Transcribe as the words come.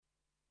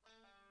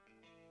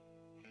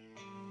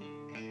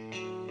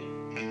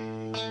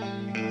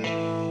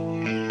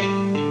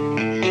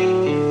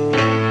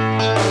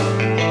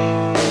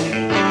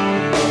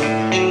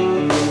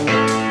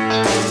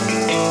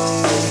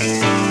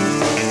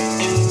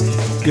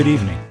Good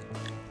evening.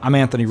 I'm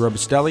Anthony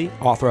Robustelli,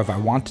 author of I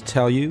Want to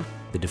Tell You,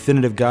 the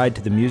definitive guide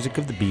to the music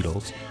of the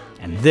Beatles,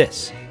 and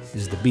this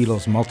is the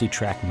Beatles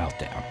Multi-Track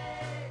Meltdown.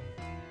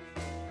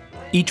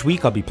 Each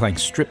week I'll be playing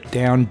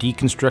stripped-down,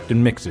 deconstructed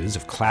mixes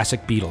of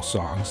classic Beatles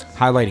songs,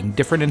 highlighting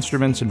different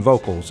instruments and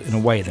vocals in a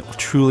way that will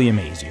truly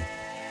amaze you.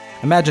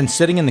 Imagine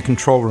sitting in the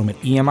control room at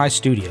EMI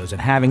Studios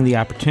and having the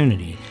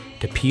opportunity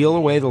to peel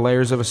away the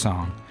layers of a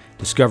song,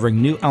 discovering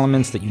new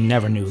elements that you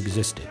never knew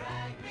existed.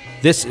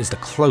 This is the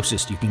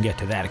closest you can get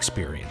to that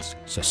experience.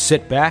 So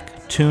sit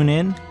back, tune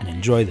in, and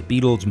enjoy the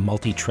Beatles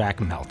Multi-Track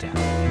Meltdown.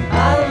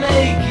 I'll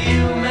make you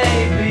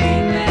maybe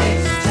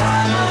next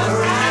time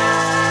around.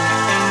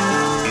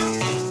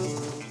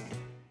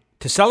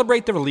 To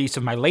celebrate the release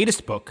of my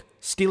latest book,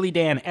 Steely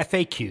Dan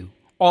FAQ,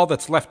 All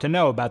That's Left to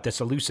Know About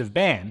This Elusive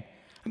Band,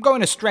 I'm going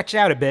to stretch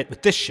out a bit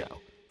with this show,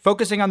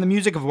 focusing on the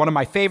music of one of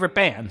my favorite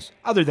bands,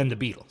 other than the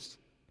Beatles.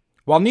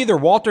 While neither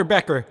Walter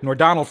Becker nor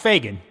Donald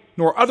Fagen,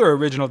 nor other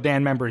original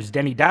Dan members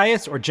Denny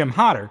Dias or Jim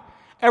Hodder,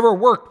 ever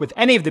worked with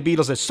any of the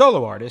Beatles as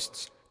solo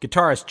artists,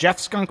 guitarist Jeff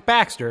 "Skunk"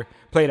 Baxter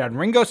played on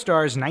Ringo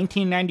Starr's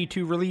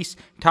 1992 release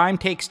Time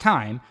Takes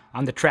Time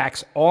on the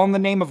tracks All in the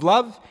Name of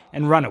Love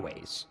and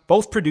Runaways,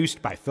 both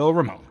produced by Phil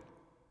Ramone.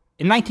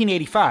 In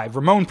 1985,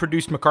 Ramone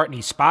produced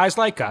McCartney's Spies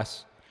Like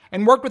Us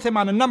and worked with him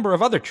on a number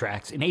of other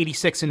tracks in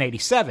 86 and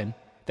 87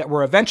 that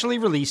were eventually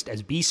released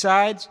as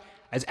B-sides,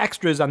 as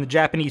extras on the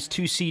Japanese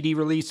 2-CD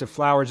release of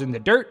Flowers in the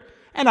Dirt,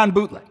 and on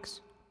bootlegs.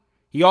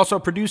 He also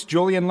produced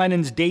Julian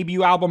Lennon's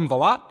debut album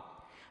Valotte,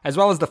 as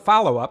well as the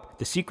follow-up,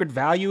 The Secret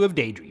Value of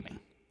Daydreaming.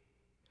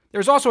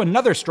 There's also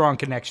another strong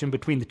connection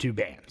between the two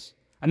bands.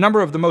 A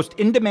number of the most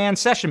in-demand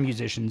session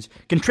musicians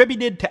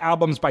contributed to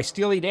albums by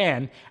Steely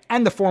Dan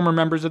and the former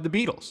members of the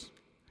Beatles.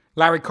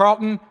 Larry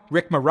Carlton,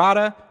 Rick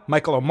Marotta,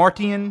 Michael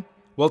O'Martian,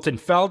 Wilton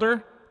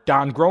Felder,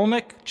 Don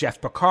Grolnick, Jeff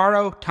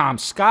Porcaro, Tom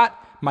Scott,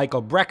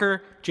 Michael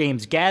Brecker,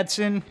 James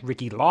Gadson,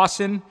 Ricky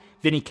Lawson,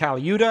 Vinnie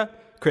Colaiuta,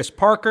 Chris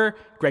Parker,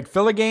 Greg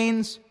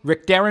Philliganes,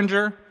 Rick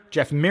Derringer,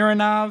 Jeff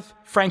Mironov,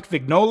 Frank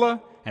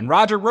Vignola, and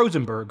Roger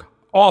Rosenberg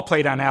all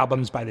played on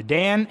albums by the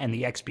Dan and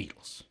the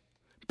ex-Beatles.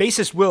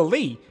 Bassist Will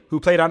Lee, who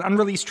played on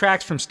unreleased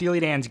tracks from Steely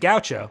Dan's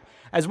Gaucho,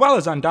 as well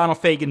as on Donald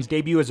Fagen's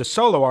debut as a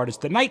solo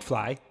artist, The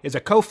Nightfly, is a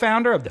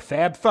co-founder of the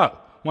Fab Four,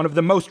 one of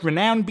the most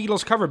renowned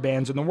Beatles cover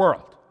bands in the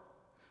world.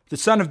 The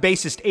son of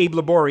bassist Abe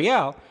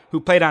Laboriel,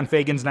 who played on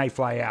Fagen's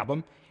Nightfly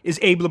album, is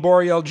Abe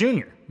Laboriel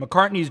Jr.,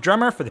 McCartney's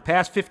drummer for the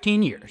past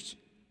 15 years.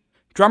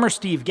 Drummer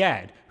Steve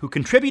Gadd, who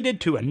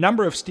contributed to a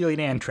number of Steely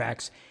Dan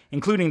tracks,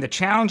 including the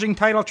challenging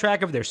title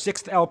track of their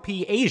sixth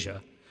LP,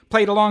 Asia,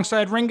 played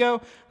alongside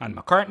Ringo on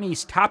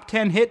McCartney's top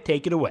 10 hit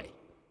Take It Away.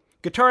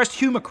 Guitarist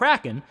Hugh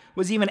McCracken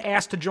was even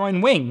asked to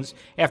join Wings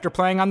after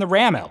playing on the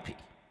Ram LP.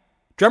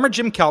 Drummer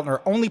Jim Keltner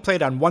only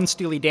played on one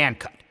Steely Dan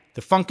cut,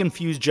 the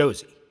Funk-Infused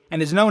Josie,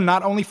 and is known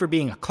not only for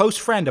being a close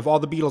friend of all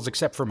the Beatles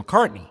except for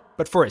McCartney,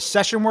 but for his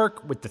session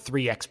work with the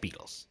three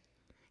ex-Beatles.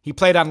 He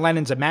played on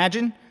Lennon's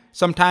Imagine,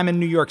 Sometime in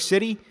New York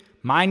City,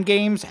 Mind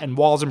Games, and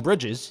Walls and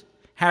Bridges,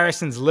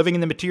 Harrison's Living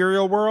in the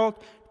Material World,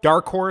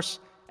 Dark Horse,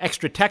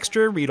 Extra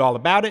Texture, Read All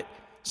About It,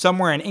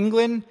 Somewhere in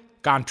England,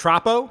 Gone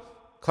Troppo,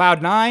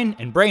 Cloud 9,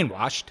 and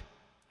Brainwashed,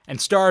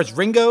 and stars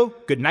Ringo,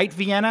 Goodnight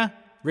Vienna,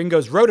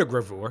 Ringo's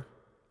Rotogravure,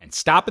 and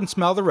Stop and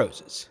Smell the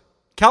Roses.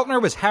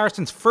 Keltner was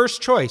Harrison's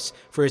first choice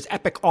for his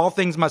epic All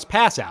Things Must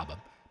Pass album,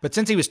 but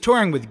since he was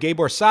touring with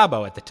Gabor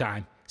Szabo at the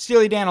time,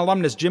 Steely Dan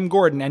alumnus Jim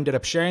Gordon ended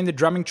up sharing the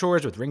drumming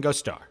chores with Ringo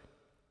Starr.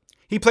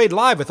 He played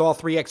live with all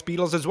three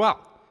ex-Beatles as well,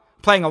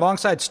 playing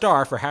alongside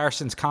Starr for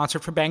Harrison's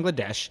Concert for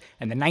Bangladesh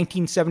and the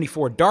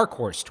 1974 Dark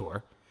Horse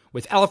Tour,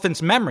 with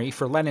Elephant's Memory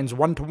for Lennon's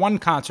one-to-one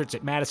concerts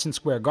at Madison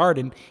Square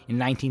Garden in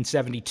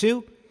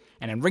 1972,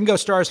 and in Ringo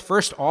Starr's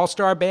first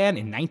all-star band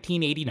in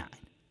 1989.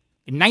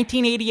 In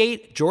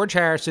 1988, George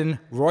Harrison,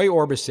 Roy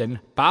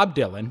Orbison, Bob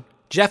Dylan,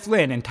 Jeff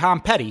Lynne, and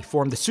Tom Petty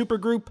formed the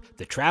supergroup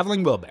The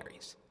Traveling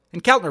Wilburys,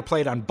 and Keltner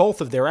played on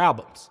both of their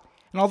albums,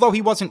 and although he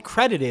wasn't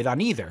credited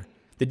on either,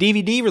 the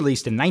DVD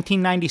released in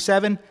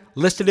 1997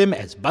 listed him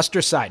as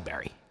Buster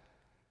Sideberry.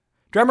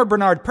 Drummer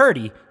Bernard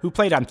Purdie, who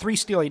played on three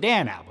Steely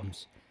Dan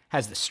albums,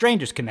 has the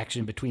strangest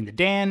connection between the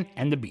Dan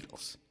and the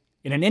Beatles.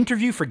 In an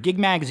interview for Gig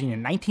Magazine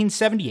in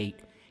 1978,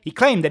 he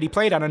claimed that he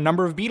played on a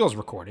number of Beatles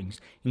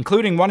recordings,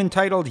 including one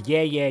entitled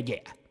Yeah, Yeah, Yeah.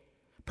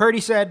 Purdie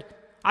said,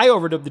 "I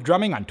overdubbed the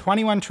drumming on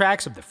 21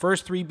 tracks of the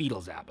first three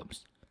Beatles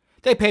albums.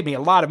 They paid me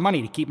a lot of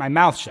money to keep my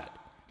mouth shut,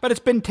 but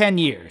it's been 10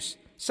 years,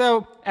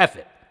 so F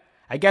it.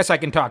 I guess I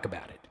can talk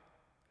about it."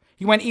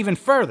 He went even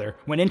further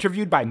when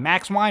interviewed by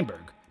Max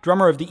Weinberg,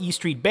 drummer of the E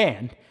Street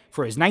Band,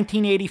 for his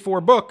 1984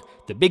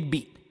 book, The Big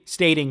Beat,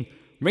 stating,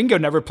 "Ringo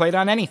never played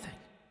on anything."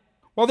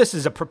 While this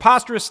is a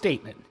preposterous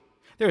statement,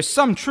 there is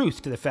some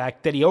truth to the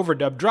fact that he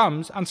overdubbed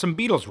drums on some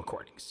Beatles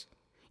recordings.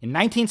 In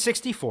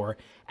 1964,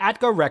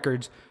 Atco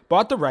Records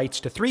bought the rights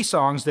to three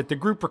songs that the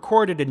group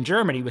recorded in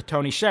Germany with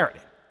Tony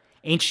Sheridan: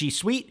 Ain't She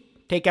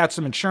Sweet, Take Out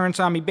Some Insurance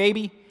on Me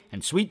Baby,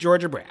 and Sweet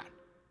Georgia Brown.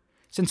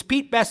 Since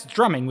Pete Best's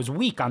drumming was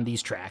weak on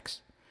these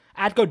tracks,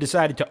 Atco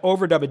decided to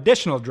overdub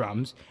additional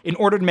drums in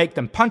order to make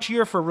them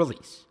punchier for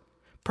release.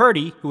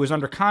 Purdy, who was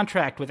under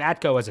contract with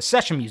Atco as a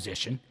session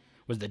musician,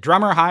 was the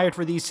drummer hired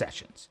for these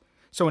sessions.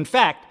 So in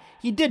fact,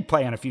 he did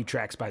play on a few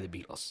tracks by the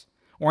Beatles,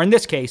 or in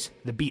this case,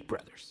 the Beat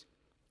Brothers.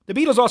 The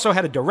Beatles also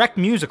had a direct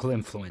musical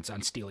influence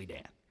on Steely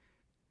Dan.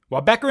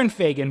 While Becker and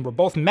Fagen were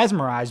both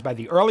mesmerized by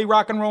the early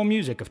rock and roll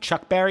music of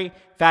Chuck Berry,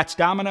 Fats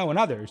Domino, and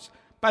others,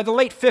 by the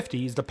late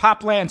 50s, the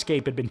pop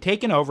landscape had been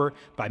taken over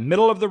by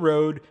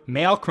middle-of-the-road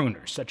male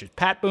crooners such as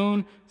Pat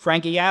Boone,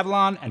 Frankie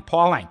Avalon, and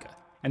Paul Anka,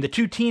 and the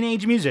two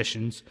teenage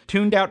musicians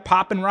tuned out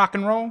pop and rock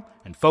and roll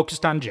and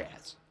focused on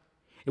jazz.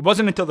 It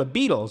wasn't until the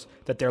Beatles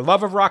that their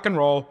love of rock and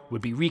roll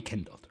would be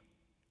rekindled.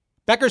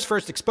 Becker's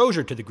first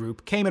exposure to the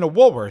group came in a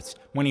Woolworth's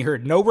when he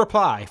heard No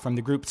Reply from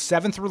the group's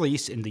seventh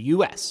release in the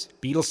US,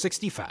 Beatles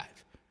 65,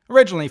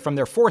 originally from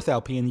their fourth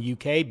LP in the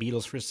UK,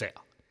 Beatles for Sale.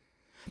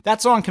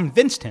 That song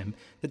convinced him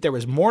that there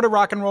was more to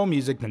rock and roll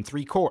music than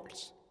three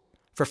chords.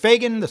 For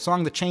Fagen, the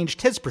song that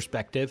changed his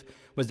perspective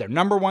was their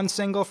number one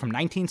single from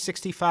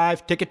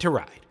 1965, Ticket to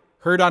Ride,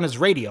 heard on his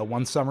radio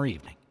one summer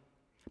evening.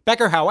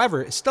 Becker,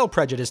 however, is still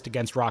prejudiced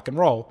against rock and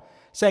roll,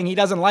 saying he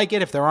doesn't like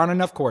it if there aren't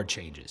enough chord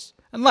changes,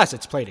 unless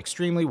it's played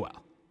extremely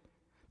well.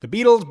 The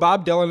Beatles,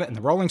 Bob Dylan, and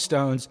the Rolling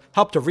Stones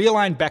helped to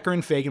realign Becker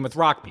and Fagen with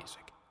rock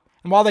music.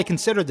 And while they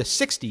considered the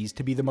 60s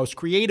to be the most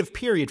creative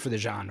period for the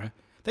genre,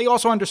 they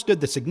also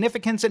understood the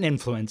significance and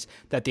influence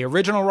that the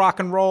original rock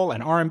and roll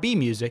and R&B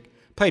music,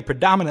 played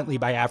predominantly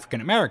by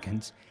African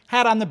Americans,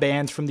 had on the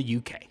bands from the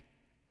UK.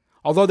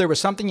 Although there was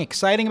something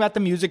exciting about the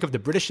music of the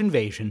British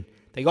invasion,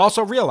 they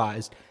also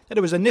realized that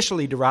it was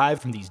initially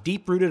derived from these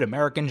deep-rooted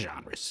American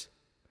genres.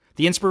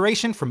 The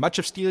inspiration for much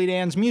of Steely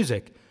Dan's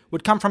music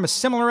would come from a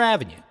similar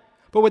avenue,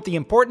 but with the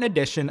important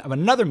addition of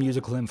another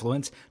musical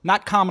influence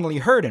not commonly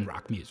heard in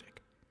rock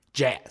music: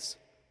 jazz.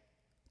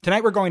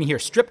 Tonight we're going to hear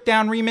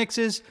stripped-down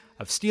remixes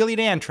of Steely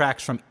Dan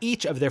tracks from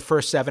each of their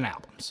first 7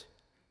 albums.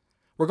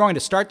 We're going to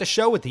start the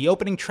show with the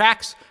opening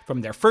tracks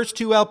from their first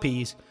 2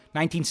 LPs,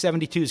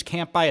 1972's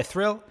Can't Buy a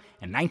Thrill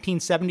and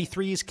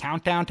 1973's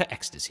Countdown to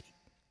Ecstasy.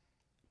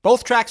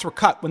 Both tracks were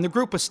cut when the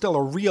group was still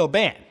a real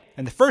band,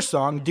 and the first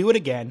song, Do It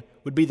Again,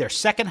 would be their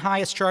second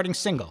highest charting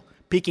single,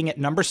 peaking at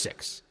number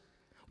 6.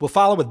 We'll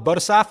follow with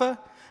Bodhisattva,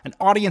 an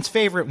audience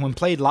favorite when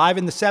played live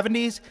in the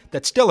 70s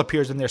that still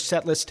appears in their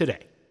set list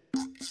today.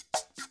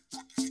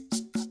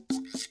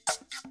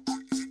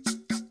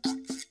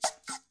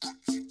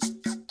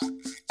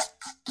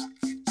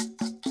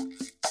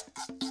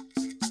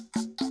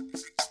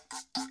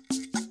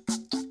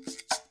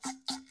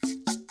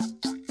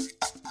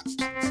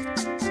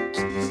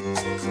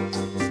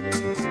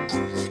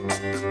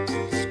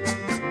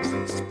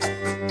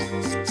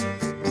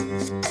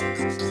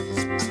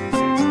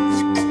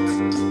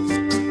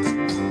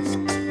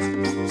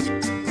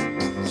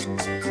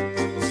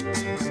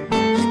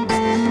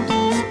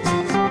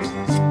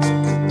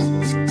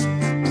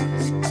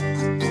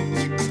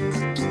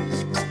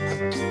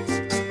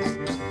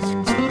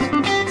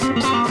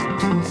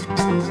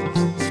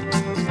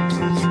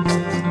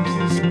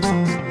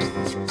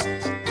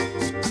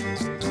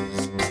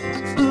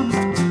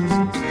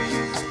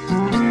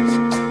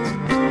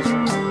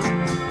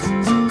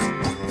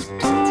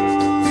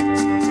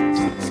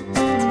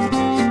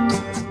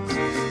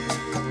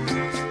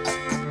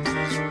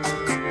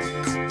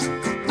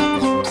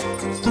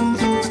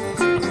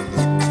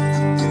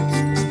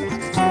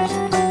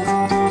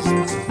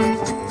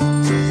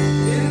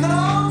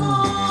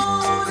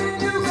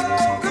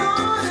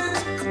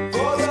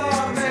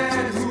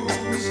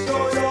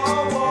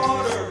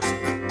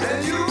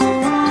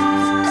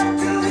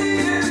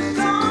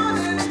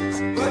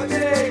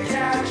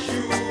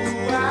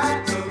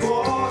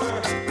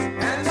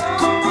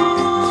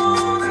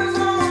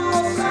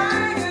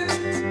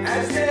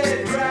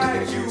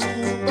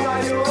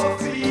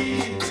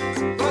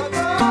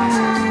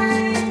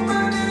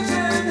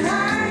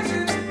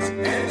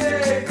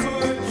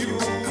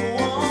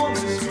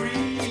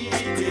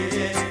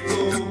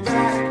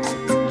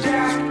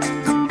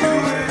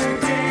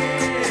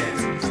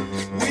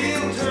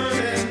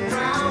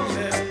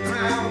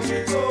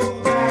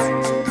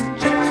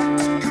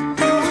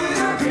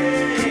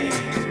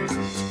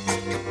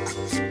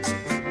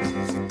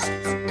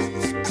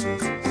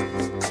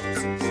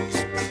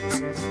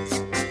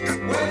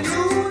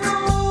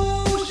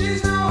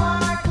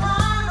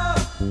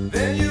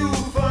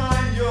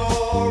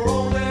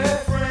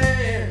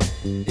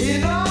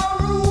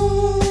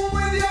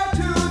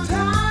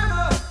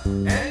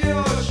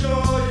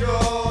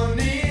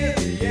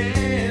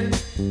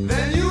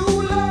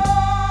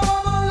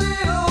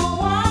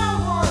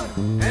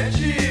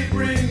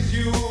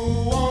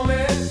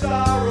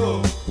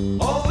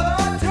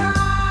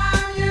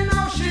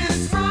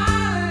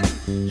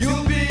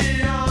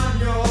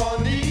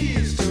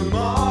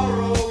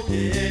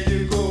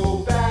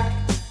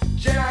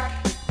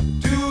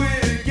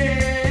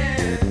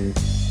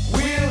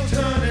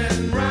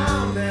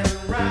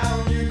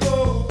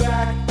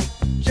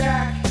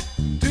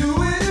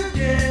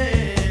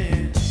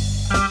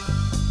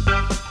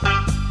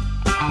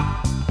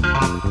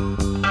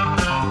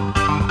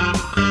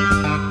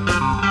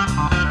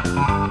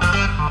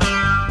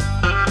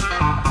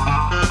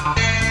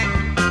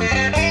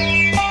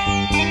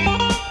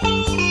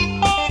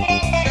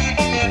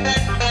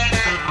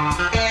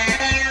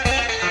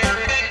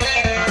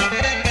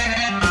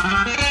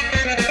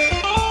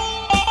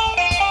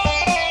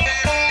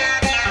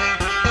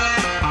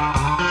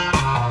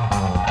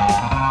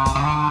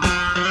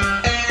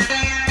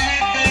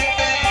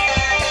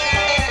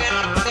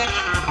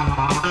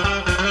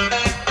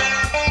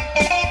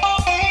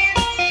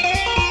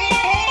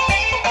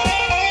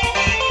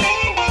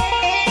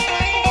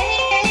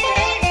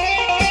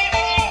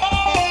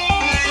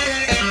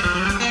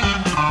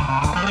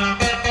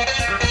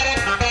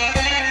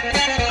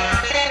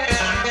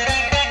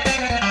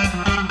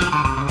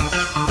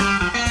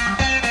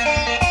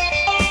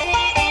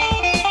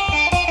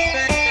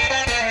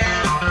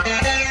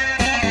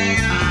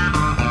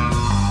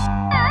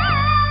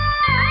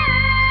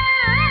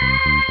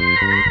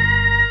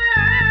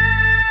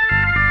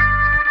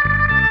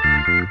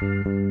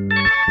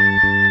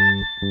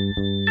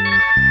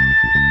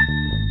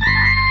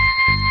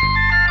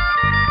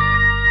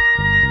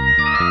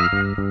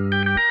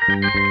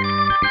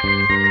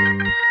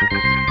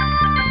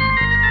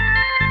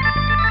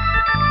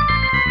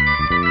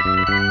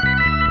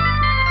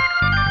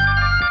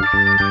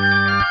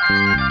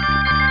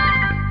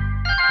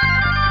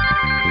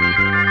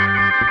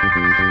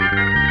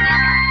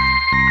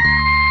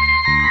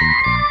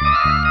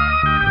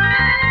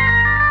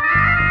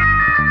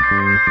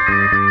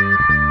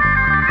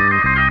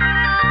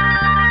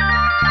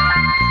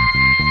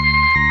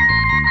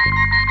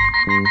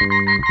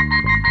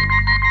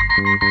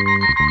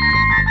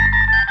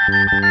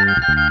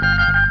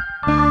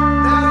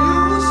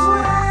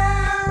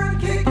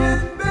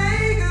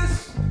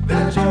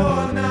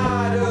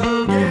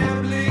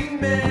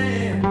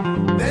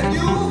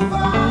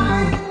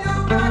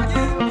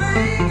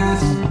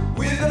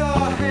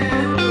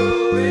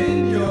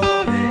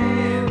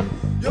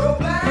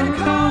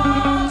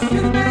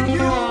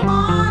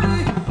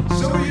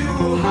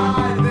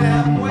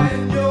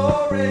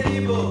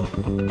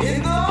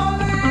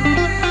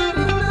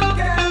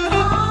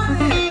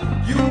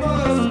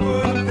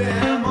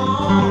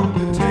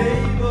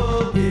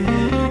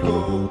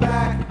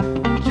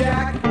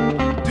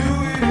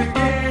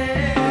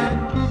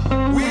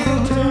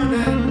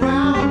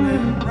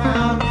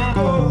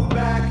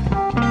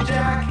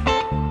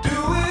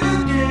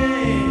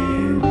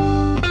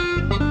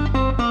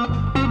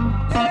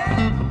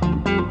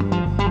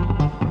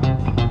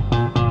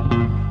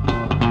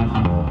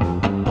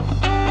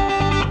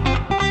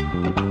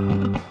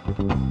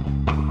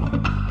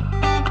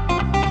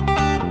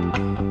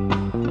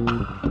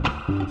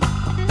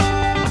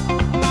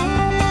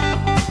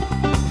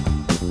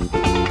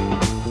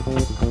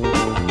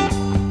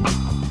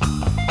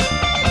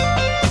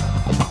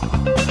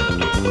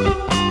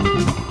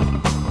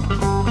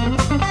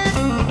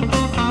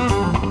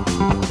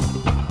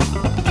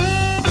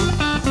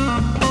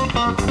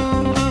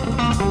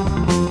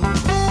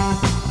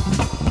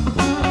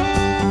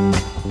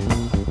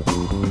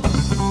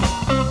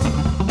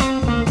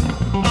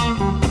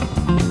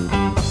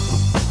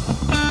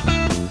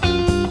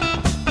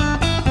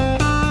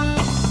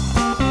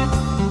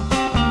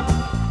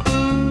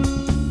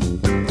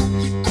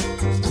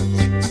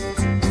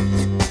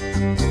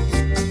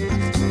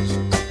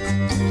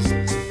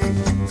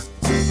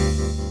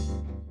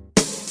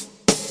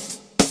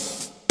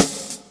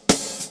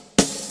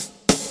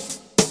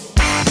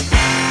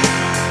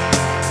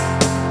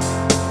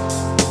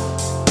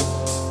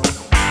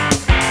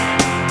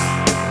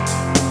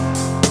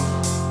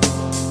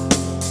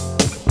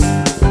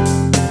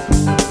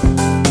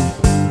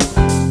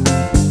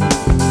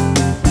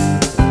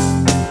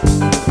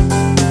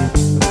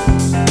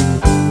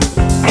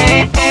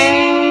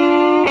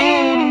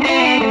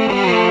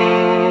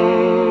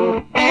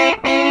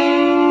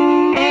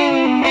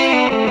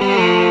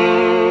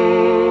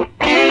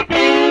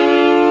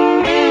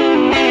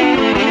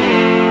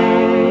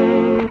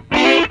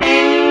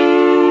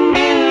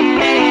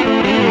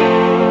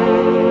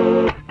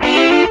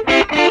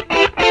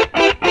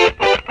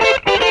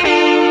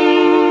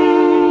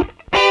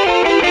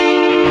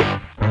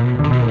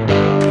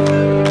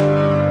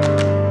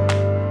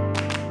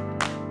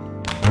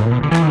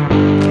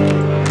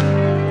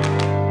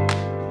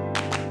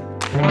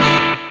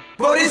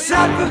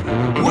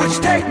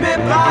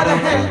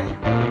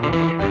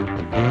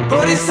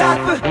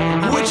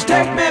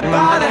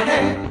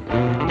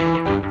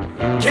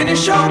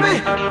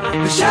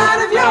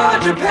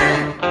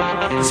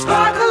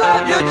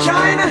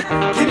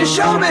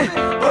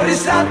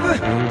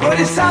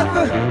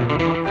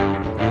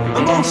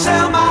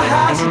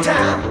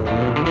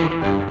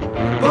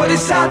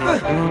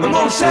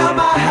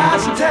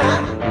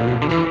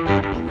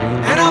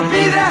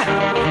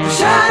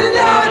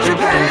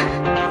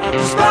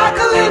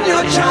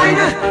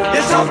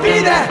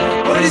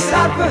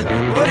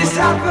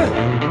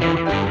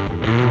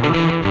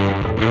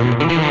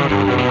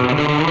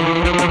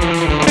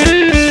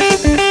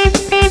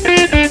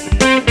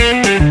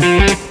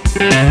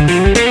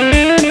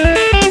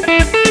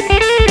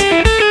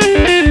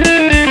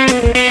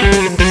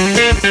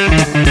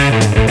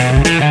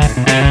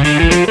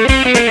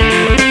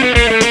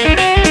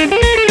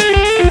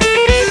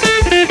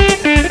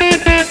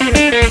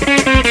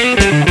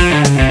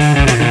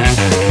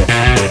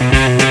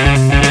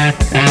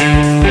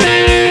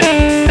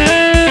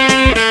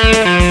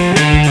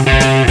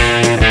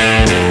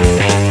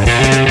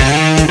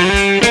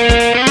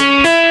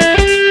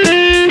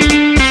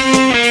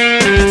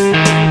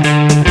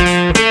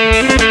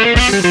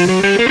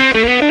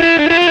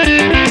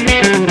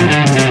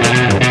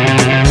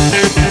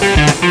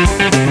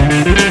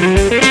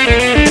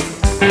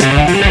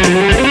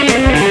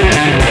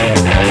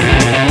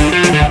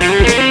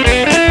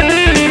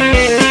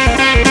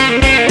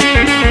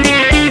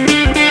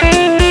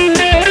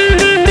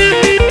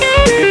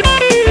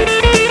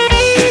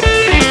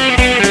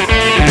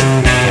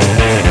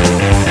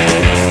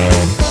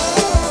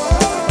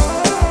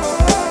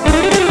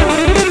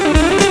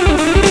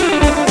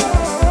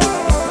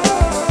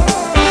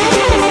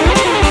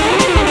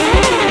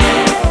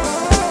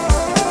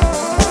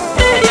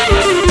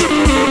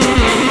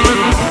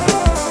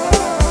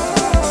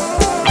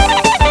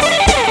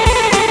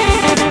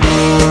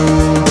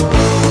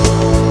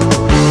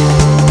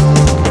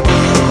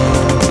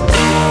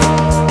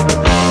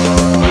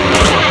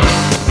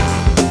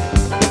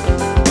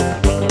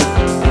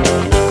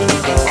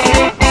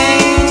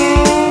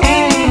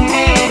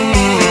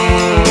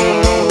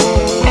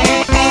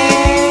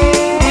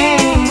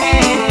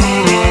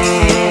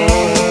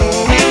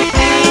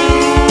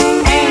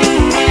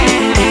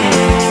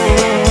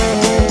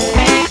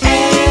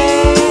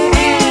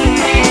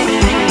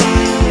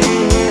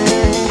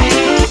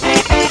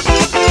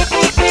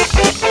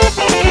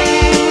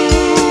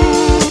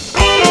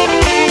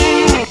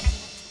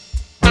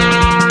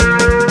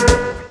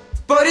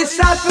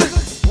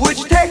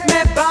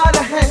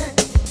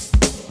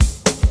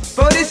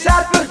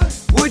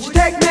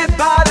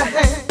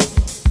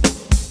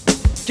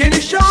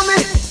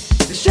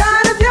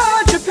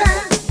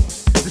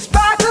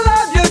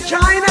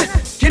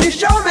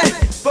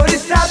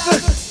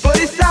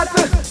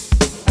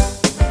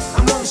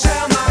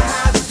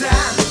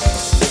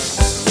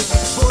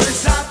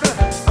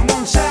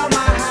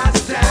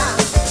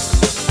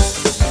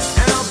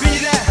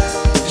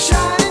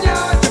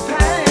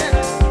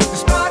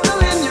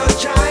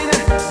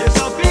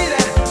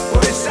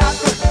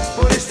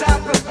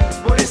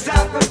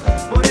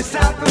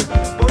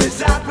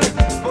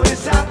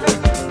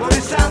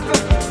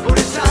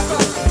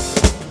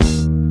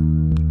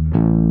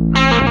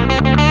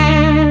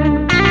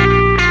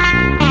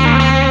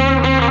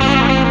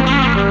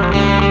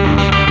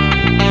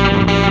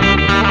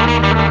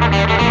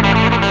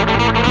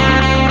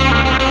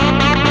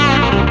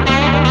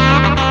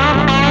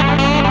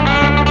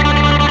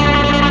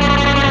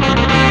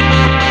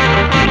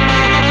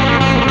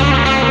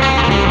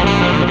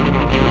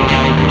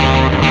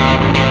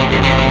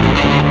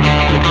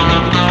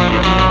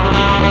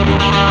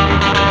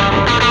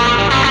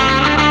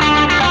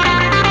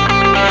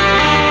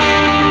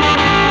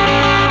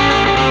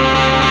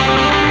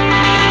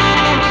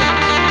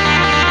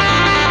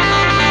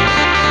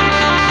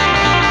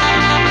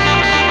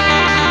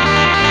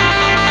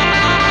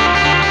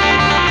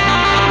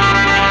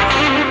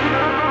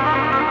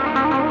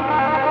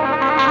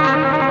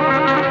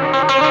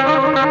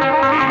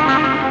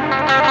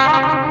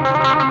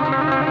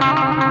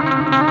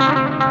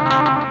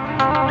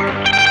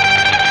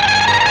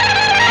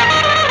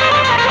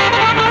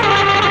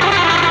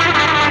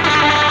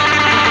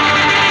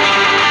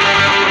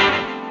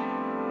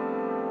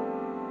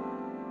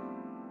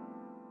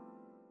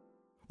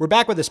 We're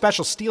back with a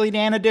special Steely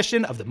Dan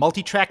edition of the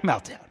Multi-Track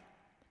Meltdown.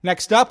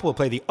 Next up, we'll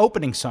play the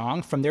opening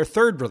song from their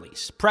third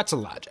release, Pretzel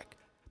Logic,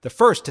 the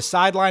first to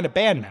sideline a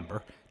band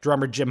member,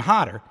 drummer Jim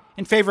Hodder,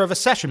 in favor of a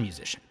session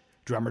musician,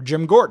 drummer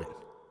Jim Gordon.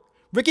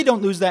 Ricky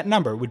Don't Lose That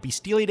Number would be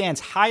Steely Dan's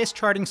highest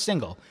charting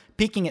single,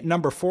 peaking at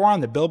number 4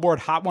 on the Billboard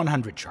Hot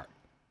 100 chart.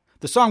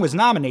 The song was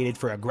nominated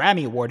for a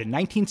Grammy Award in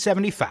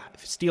 1975,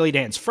 Steely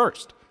Dan's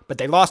first, but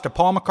they lost to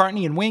Paul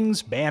McCartney and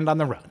Wings' Band on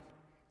the Run.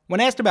 When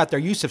asked about their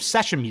use of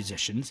session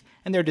musicians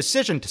and their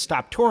decision to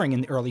stop touring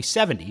in the early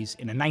 70s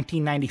in a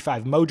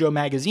 1995 Mojo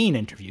magazine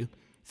interview,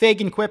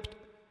 Fagen quipped,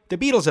 "The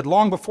Beatles had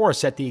long before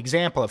set the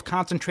example of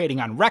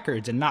concentrating on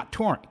records and not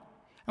touring,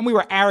 and we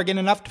were arrogant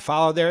enough to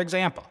follow their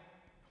example.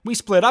 We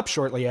split up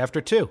shortly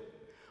after, too.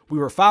 We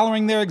were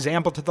following their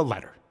example to the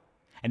letter.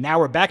 And now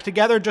we're back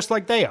together just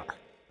like they are.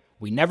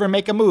 We never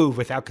make a move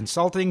without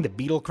consulting the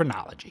Beatle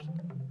chronology."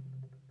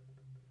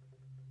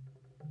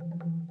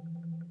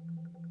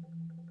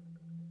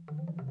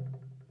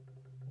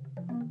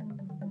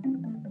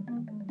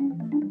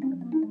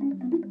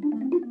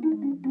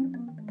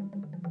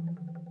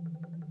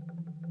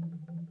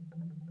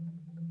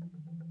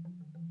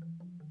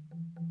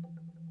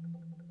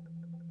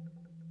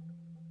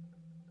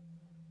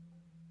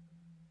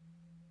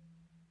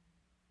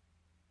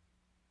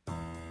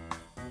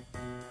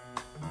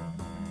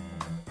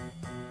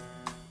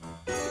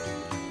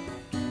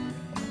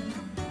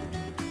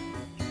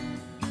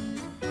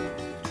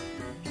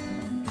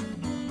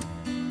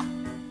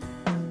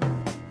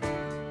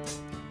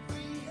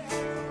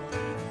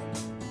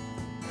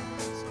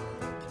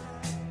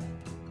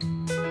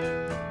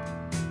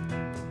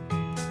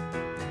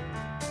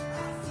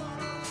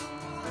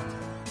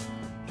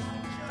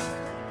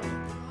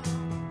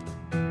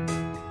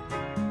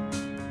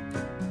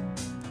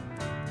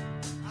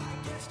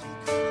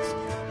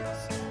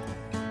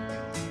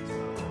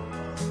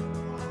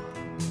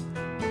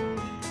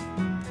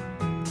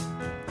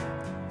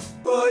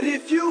 But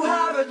if you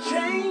have a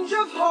change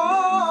of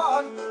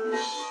heart,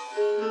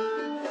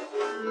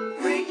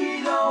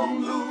 Ricky,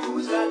 don't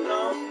lose that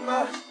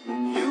number.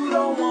 You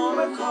don't want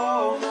to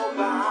call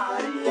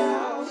nobody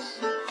else.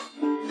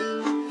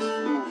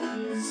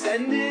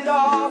 Send it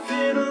off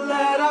in a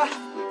letter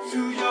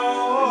to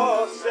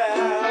yourself.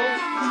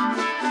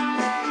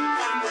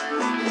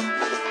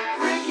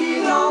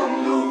 Ricky, don't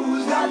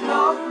lose that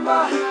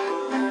number.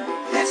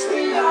 It's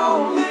the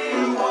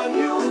only one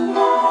you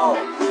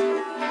want.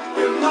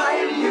 You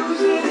might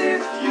use it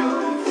if you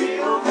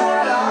feel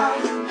better.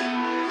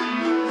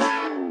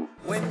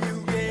 When you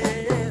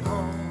get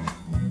home,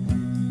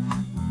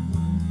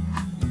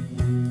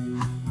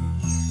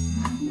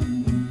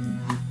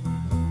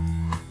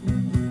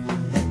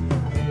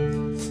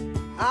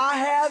 I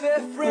have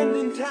a friend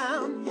in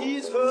town,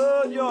 he's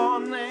heard your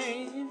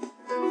name.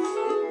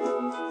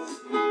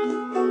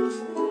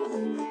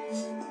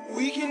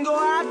 We can go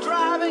out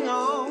driving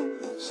on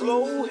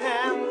slow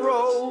hand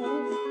road.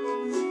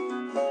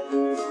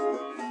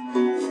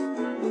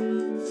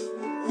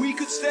 We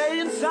could stay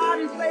inside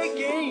and play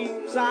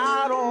games,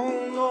 I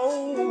don't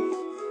know.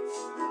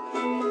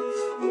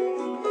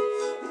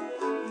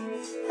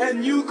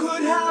 And you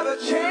could have a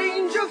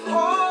change of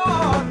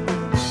heart.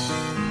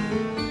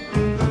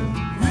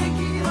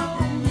 Ricky,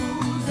 don't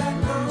lose that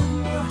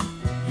number.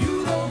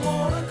 You don't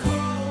want to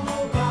call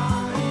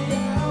nobody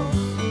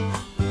else.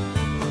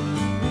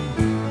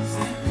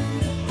 Send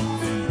it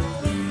off in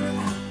a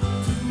letter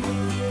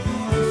to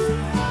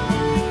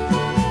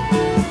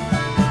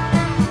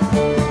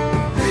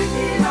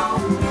Ricky,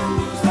 don't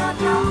lose that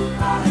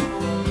number.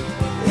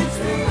 It's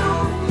the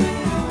only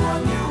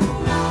one you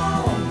know.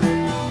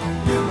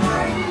 You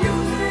might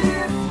use it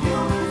if you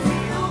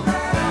feel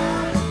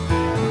better.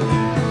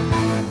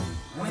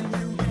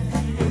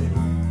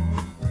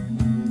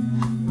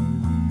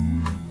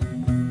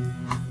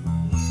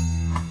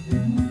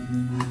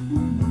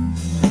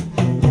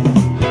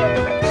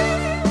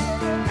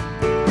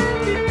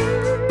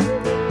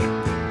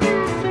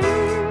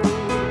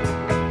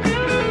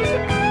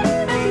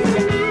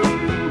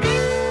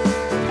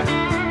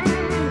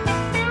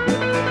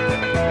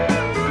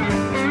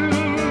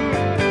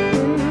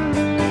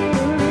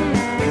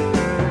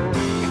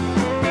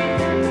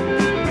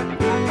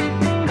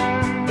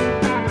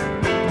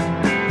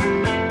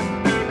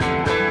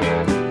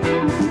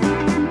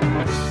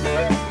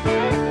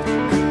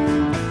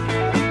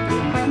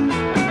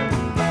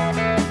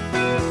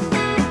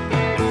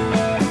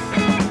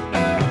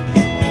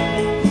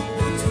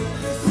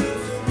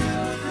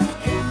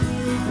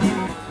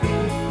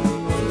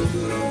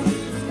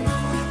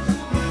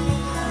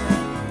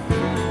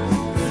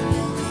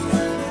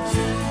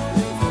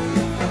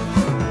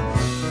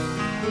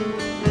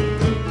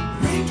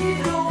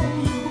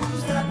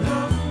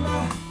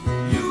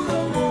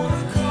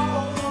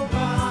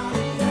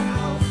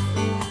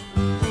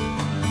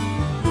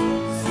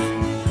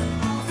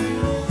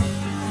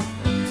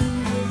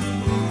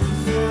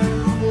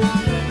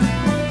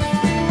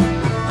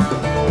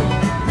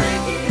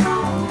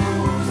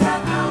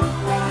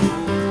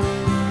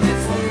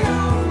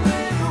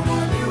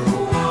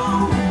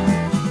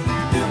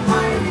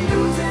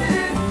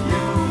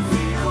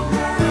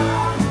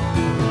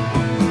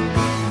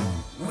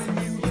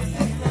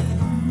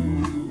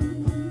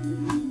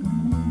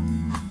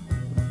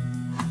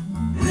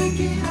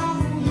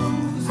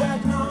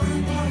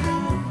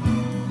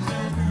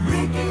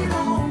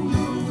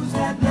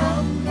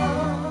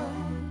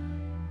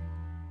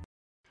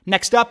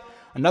 Next up,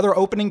 another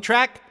opening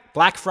track,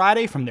 Black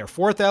Friday from their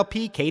fourth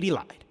LP, Katie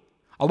Lied.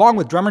 Along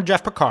with drummer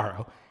Jeff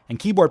Porcaro and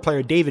keyboard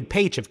player David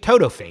Paich of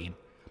Toto fame,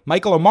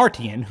 Michael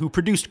Omartian, who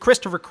produced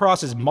Christopher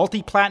Cross's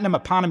multi-platinum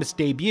eponymous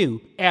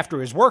debut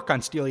after his work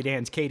on Steely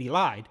Dan's Katie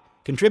Lied,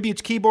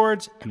 contributes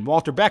keyboards, and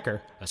Walter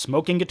Becker a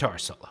smoking guitar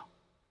solo.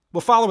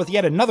 We'll follow with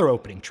yet another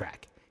opening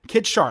track,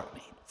 Kid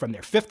Charlemagne, from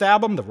their fifth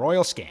album, The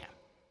Royal Scam.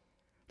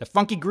 The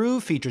funky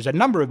groove features a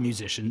number of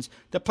musicians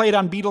that played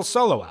on Beatles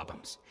solo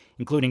albums,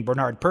 including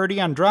Bernard Purdie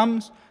on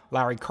drums,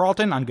 Larry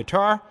Carlton on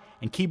guitar,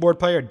 and keyboard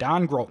player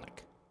Don Grolnick.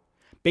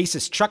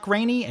 Bassist Chuck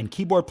Rainey and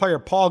keyboard player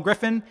Paul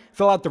Griffin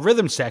fill out the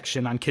rhythm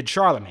section on Kid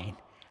Charlemagne,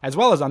 as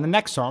well as on the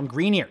next song,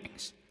 Green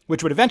Earrings,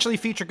 which would eventually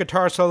feature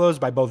guitar solos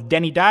by both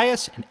Denny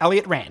Dias and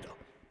Elliot Randall.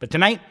 But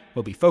tonight,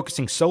 we'll be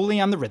focusing solely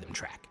on the rhythm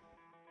track.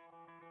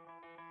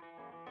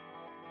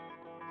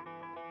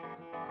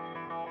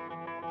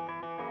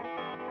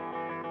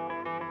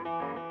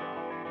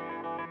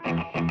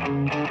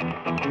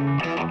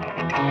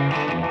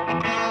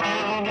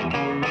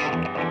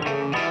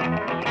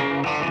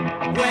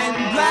 When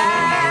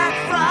Black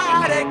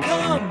Friday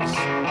comes,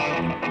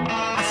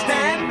 I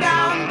stand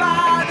down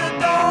by the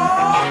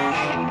door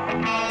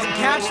and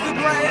catch the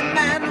gray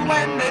men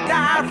when they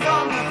die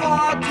from the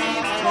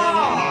 14th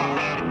floor.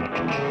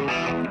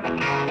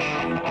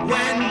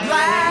 When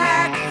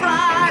Black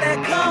Friday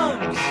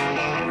comes,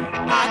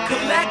 I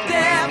collect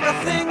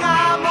everything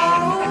I'm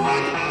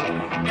owed,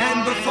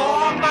 and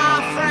before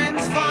my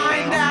friends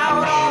find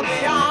out, I'll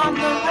be on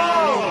the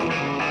road.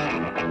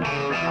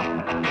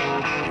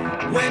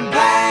 When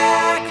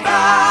Black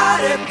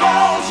Friday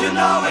falls, you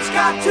know it's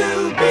got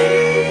to be.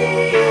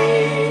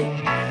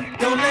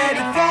 Don't let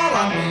it fall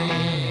on me.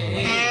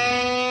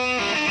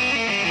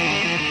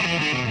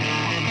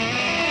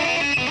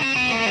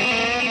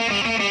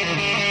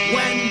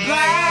 When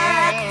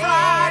Black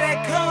Friday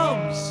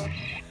comes,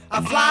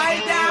 I fly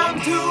down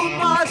to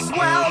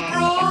Muswell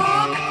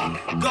Brook.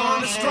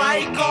 Gonna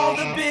strike all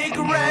the big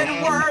red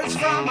words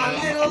from my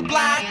little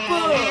black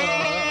book.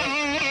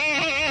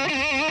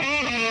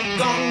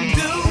 Gonna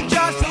do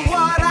just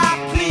what I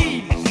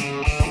please.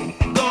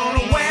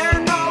 Gonna wear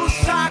no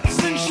socks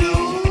and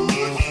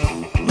shoes,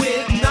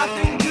 with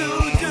nothing to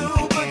do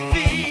but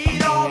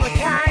feed all the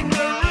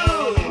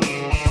kangaroos.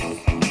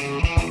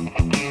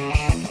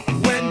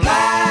 When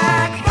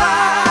Black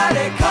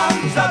Friday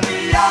comes, I'll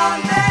be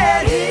on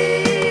that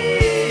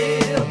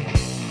hill.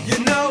 You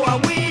know I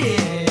will.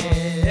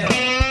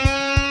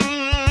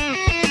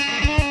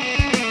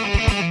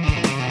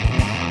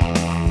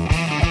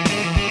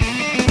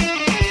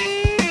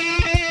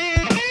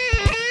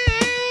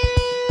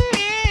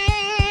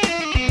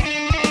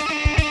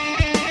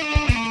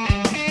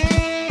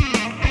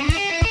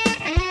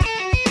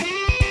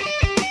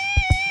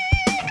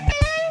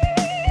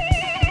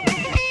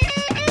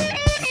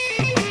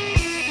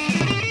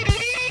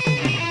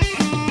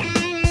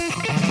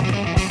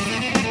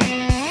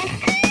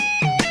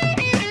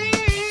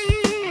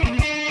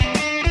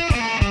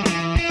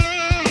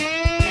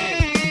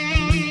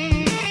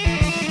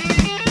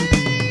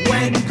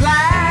 When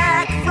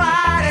Black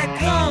Friday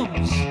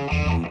comes,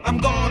 I'm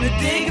gonna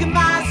dig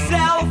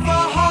myself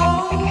a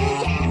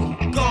hole.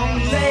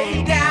 Gonna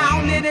lay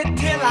down in it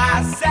till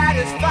I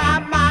satisfy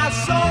my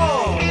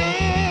soul.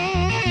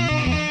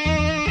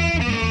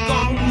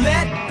 Gonna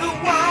let the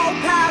world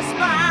pass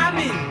by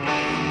me.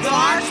 The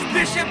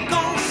Archbishop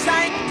gonna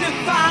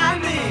sanctify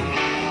me.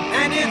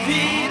 And if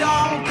he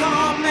don't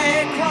come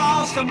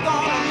across, I'm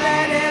gonna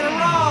let it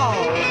roll.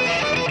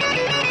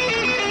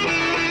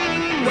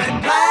 When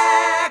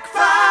Black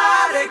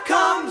Friday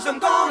comes, I'm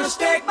gonna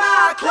stake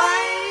my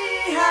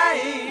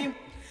claim.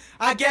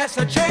 I guess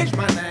I changed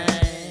my name.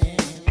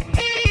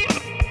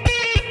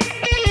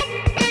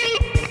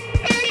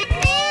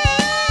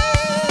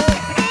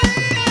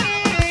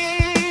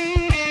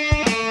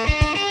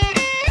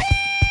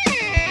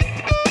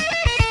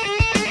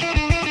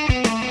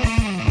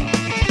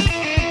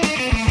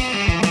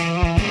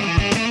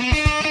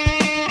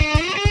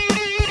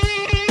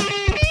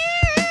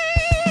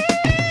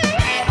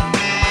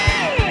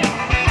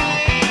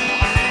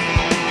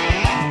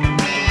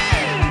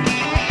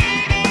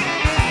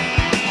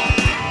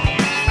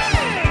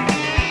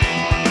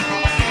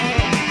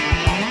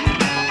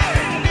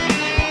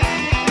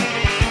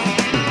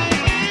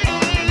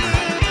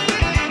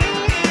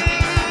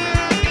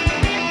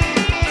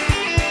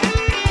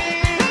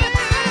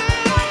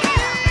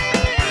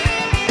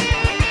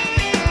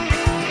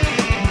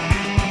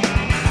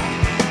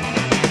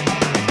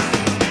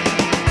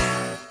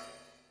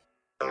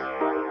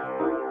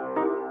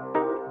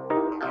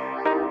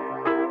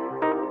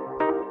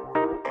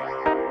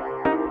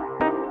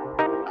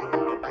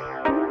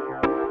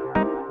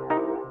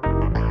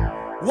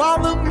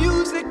 While the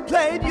music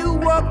played, you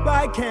walked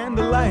by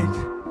candlelight.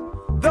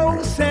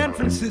 Those San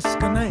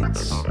Francisco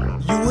nights,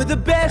 you were the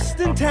best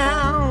in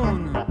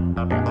town.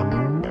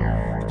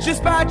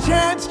 Just by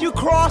chance you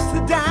crossed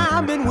the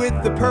diamond with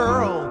the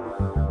pearl.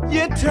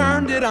 You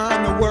turned it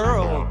on the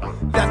world.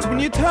 That's when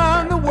you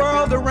turned the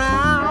world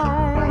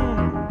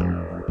around.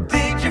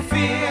 Did you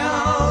feel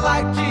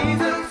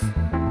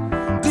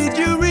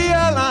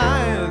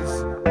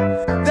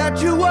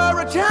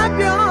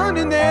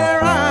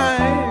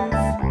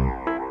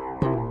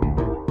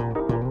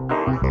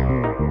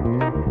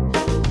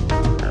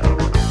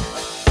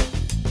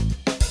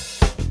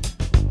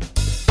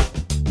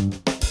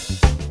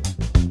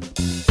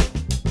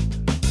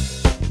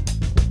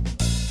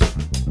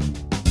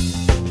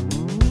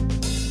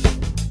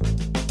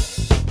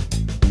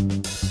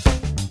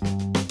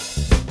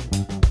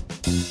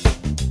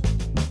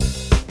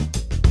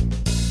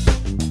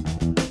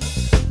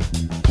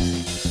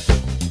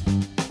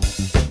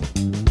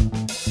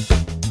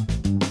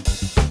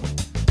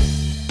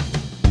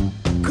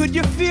Could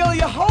you feel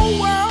your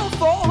whole world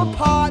fall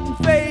apart and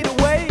fade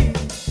away?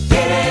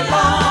 Get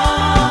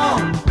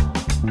along,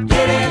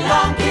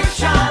 Kid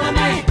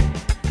Charlemagne.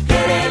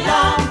 Get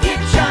along, Kid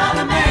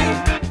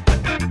Charlemagne.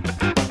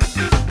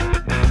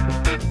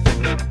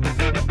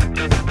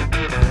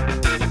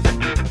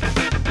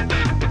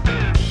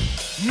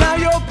 Now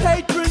your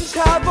patrons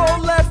have all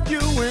left you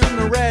in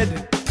the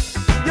red.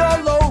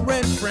 Your low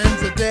rent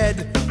friends are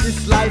dead.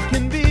 This life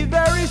can be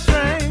very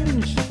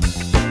strange.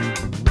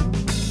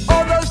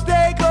 All those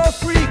Dago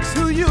freaks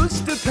who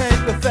used to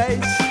paint the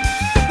face,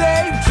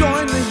 they've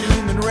joined the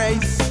human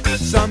race.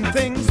 Some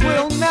things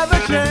will never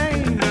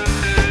change.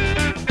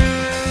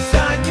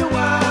 Son, you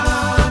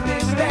are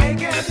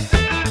mistaken.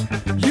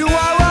 You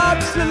are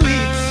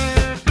obsolete.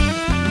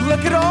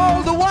 Look at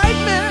all the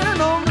white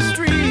men on the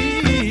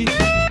street.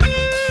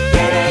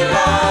 Get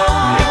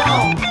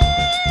along,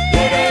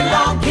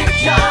 Kid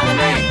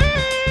Charlemagne.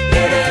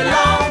 Get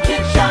along,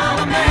 Kid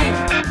Charlemagne.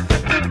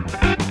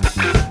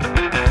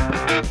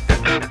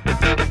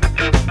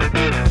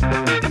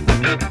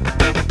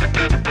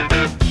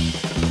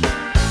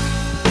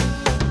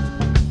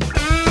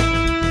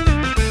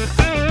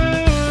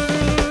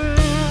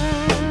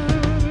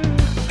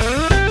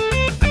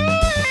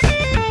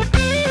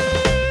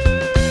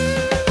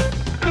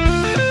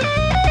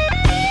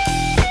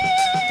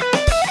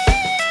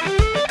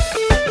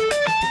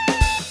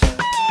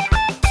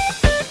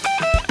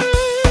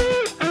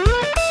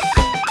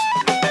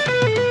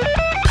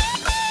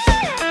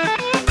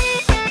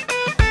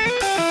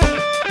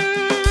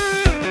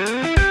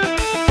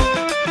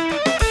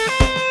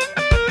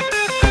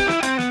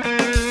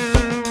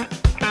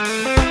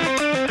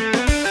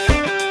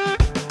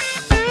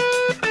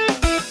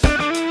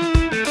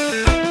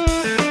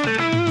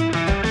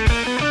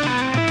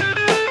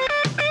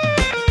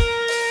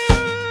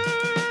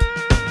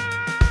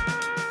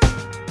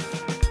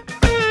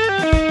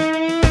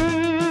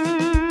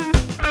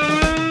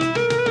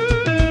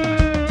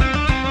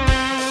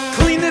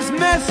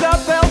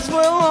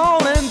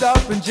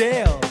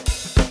 Jail,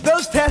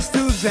 those test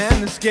tubes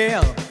and the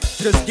scale,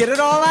 just get it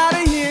all out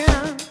of here.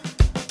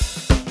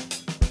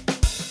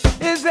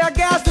 Is there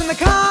gas in the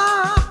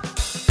car?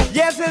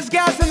 Yes, there's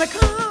gas in the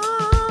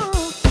car.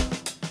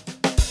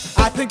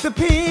 I think the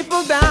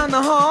people down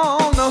the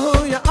hall know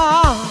who you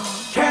are.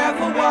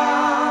 Careful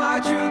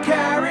what you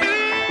carry,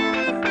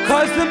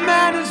 'cause the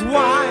man is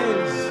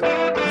wise.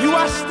 You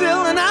are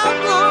still an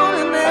outlaw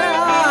in their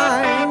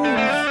eyes.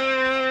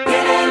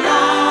 Get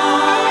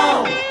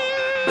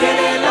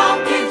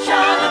along, Kid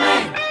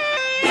Charlemagne.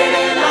 Get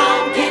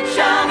along, Kid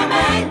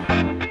Charlemagne.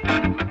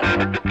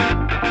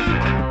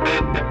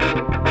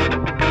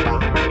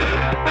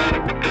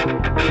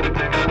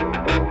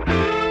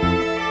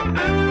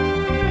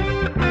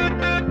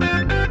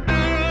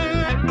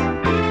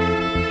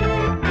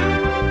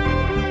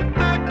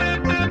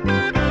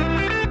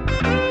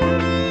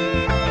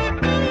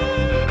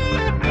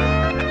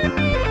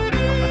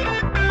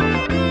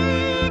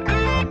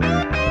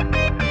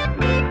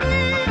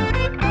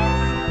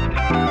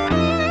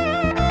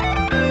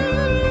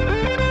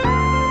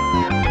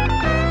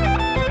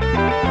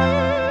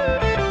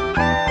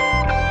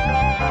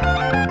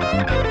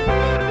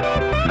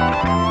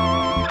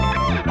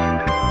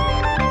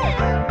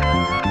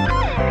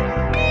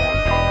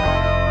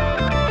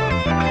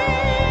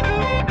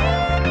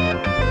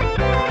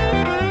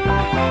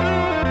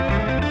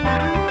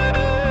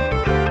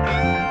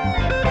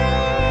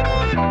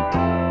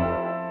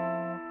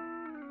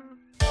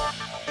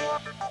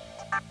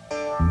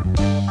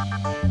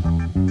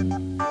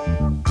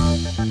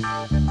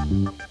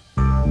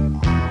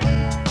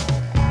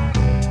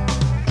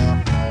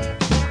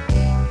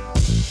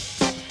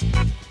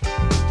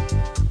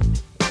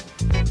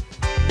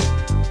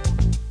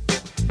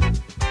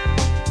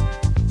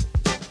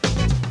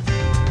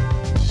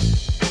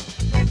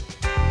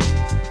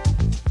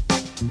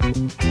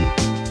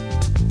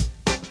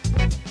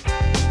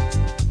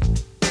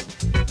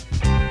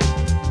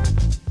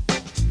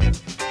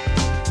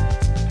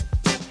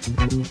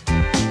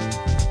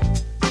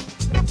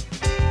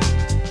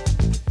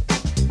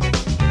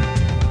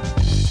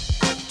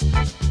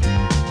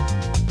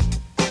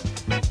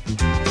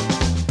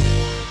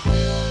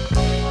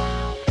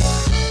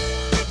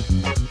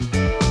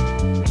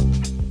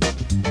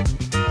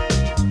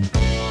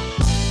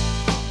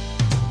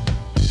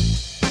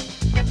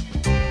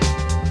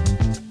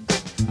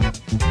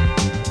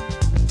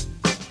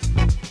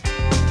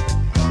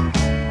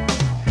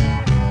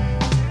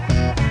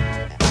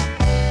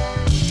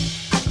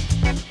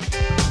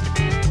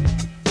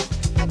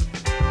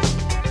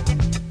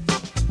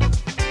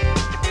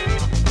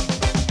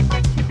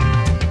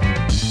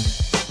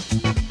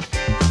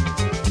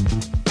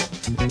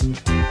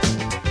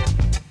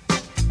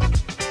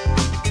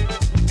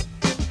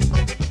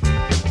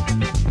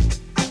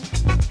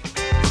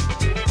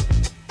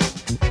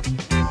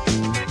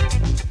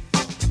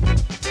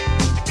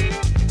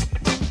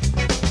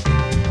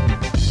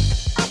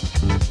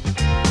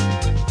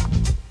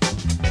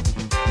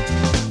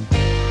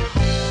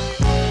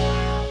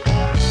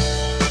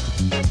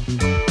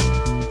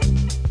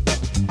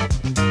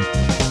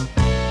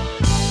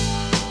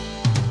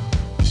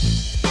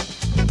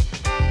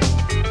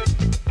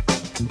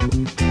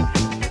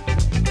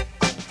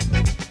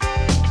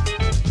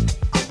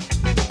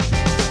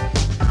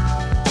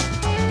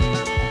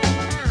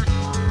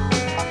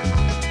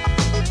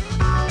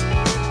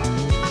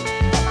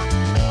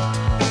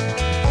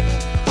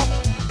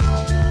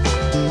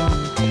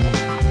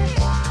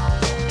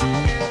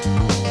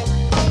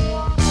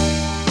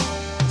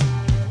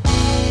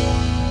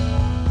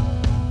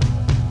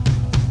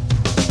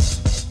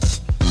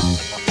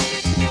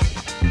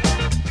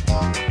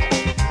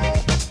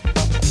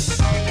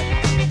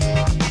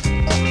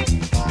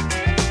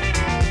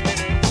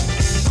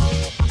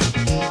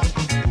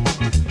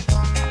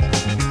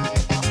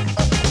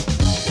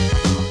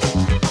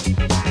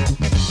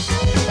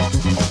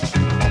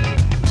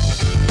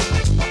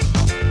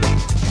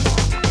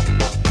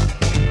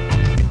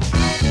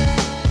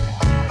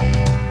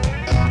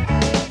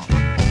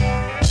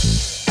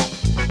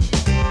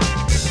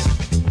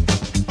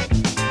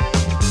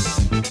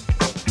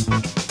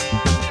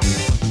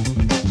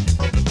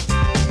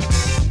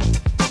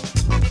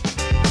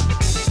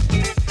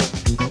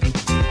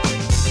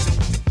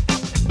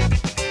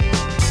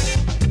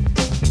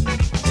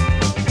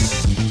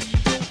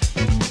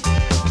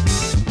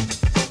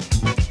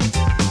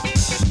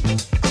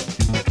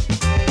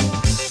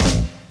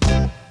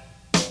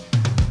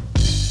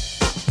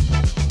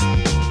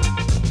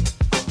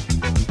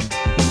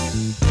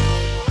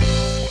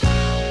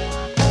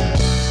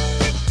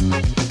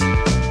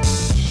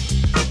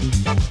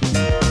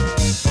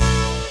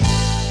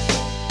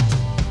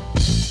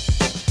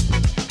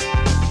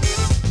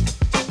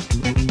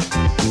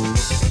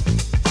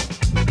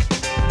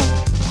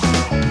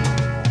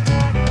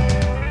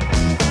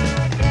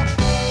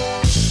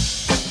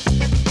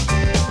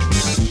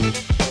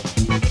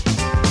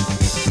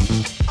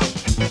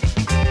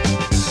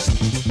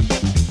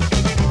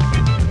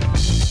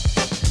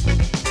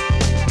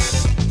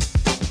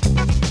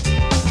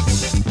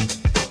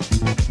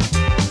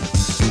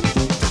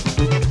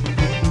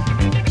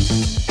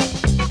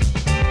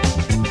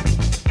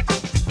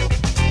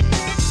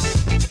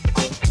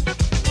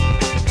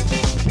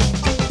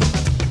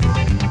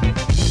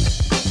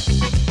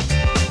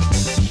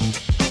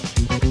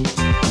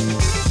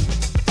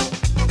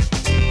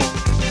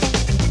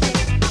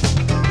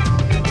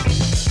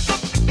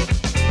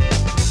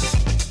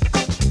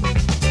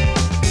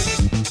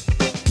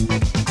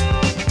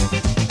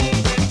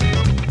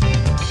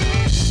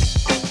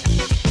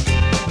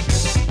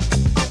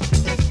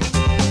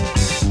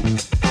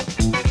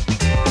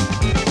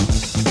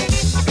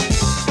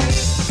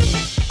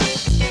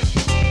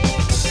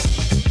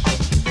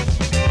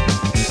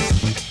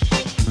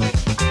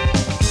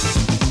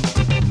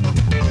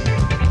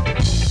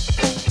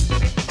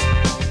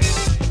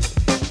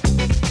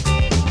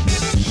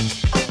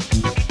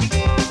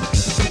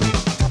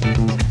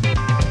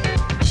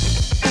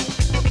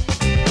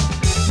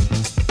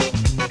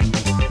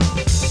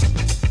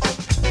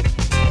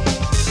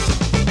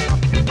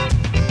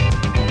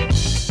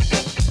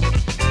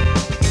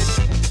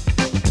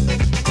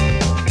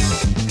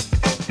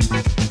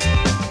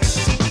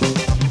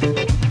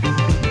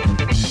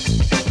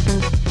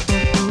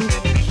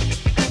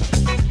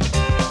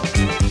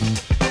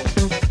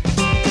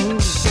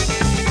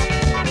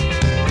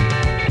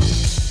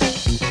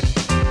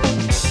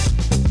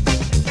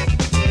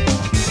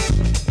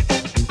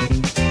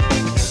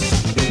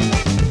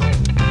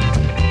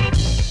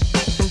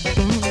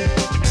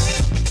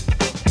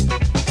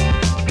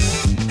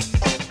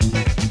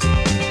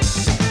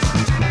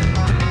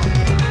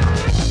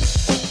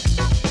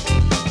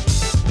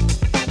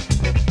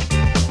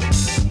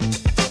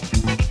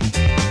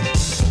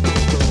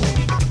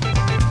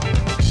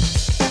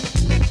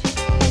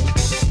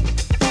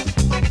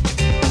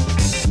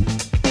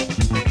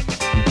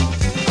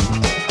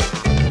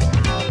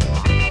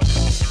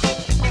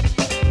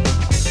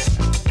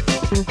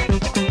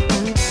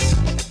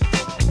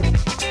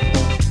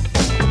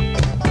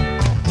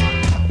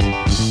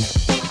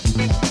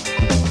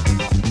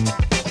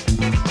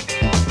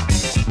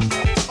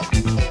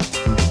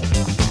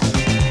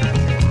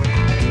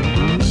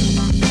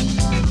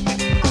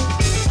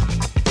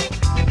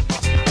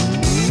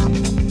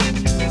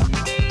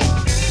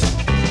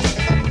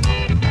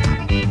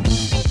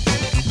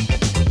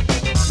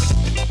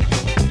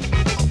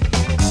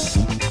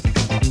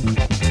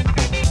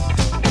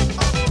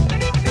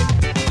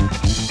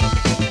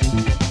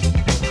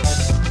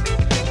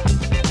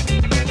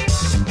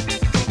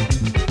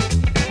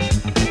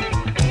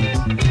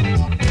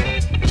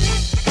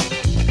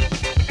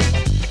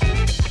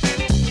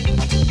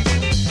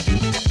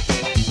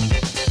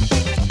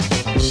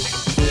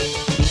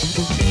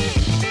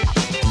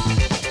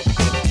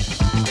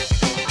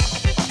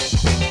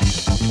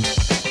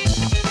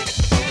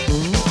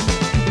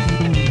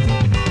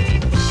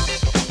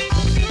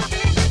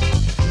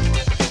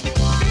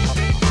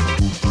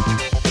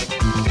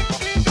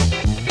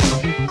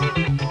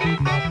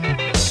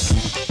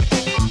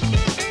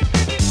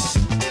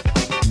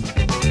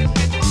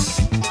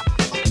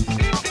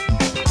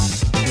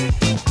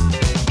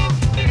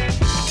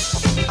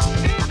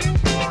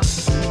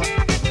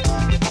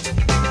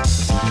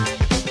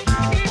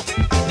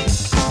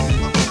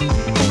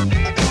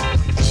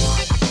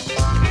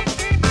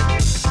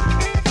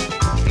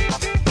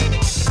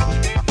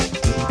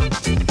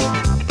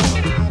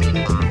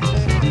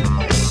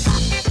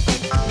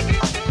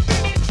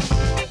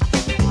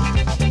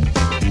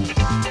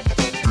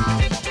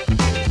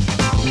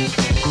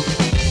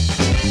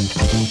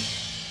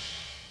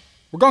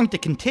 going to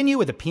continue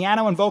with a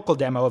piano and vocal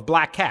demo of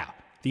Black Cow,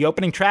 the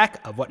opening track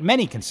of what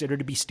many consider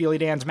to be Steely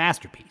Dan's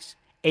masterpiece,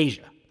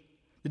 Asia.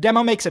 The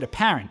demo makes it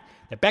apparent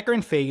that Becker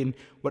and Fagen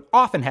would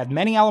often have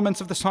many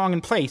elements of the song in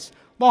place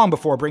long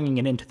before bringing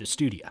it into the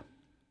studio.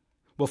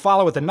 We'll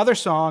follow with another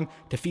song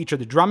to feature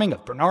the drumming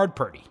of Bernard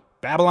Purdie,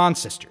 Babylon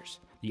Sisters,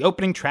 the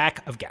opening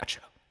track of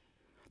Gaucho.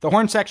 The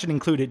horn section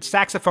included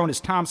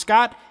saxophonist Tom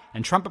Scott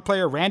and trumpet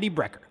player Randy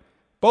Brecker,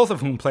 both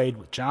of whom played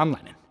with John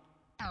Lennon.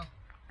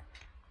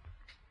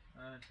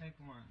 Take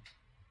 1,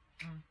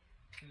 2,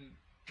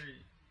 3,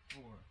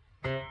 4.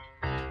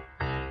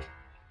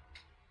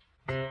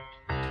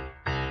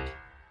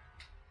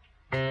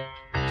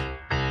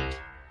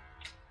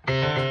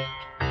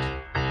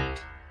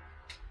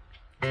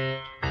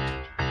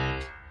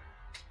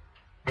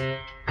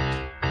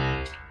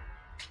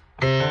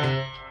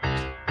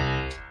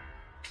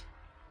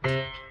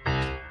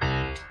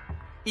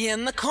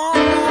 In the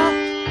corner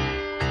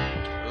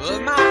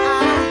of my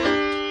eye,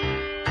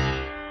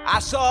 I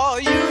saw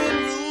you in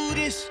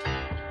Rudy's.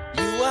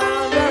 You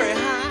were very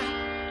high.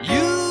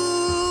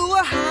 You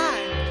were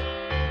high.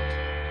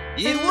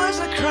 It was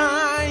a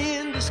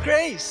crying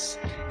disgrace.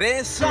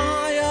 They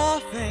saw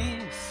your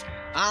face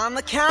on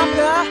the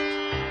counter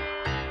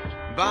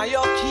by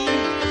your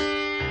keys.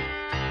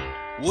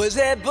 Was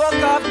a book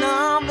of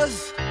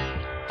numbers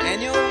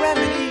and your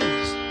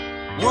remedies.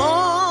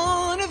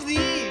 One of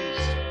these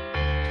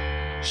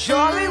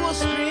surely will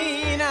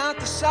screen out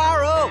the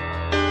sorrow.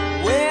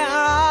 Where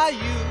are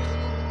you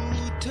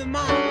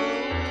tomorrow?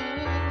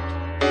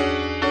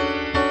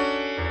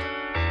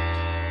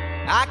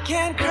 I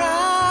can't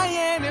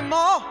cry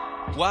anymore.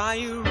 Why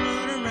you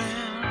run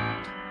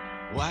around?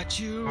 Watch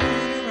you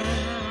run around.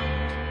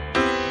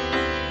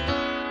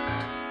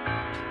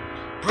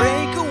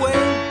 Break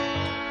away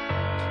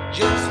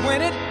just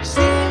when it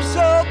seems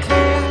so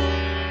clear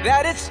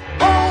that it's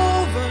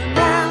over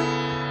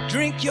now.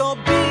 Drink your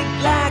big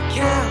black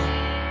cow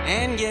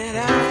and get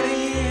out of here.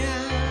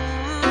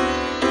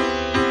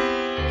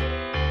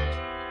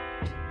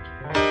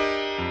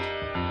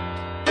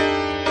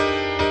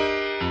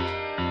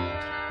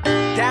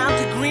 Down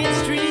to Green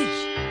Street,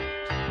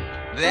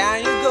 there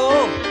you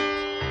go,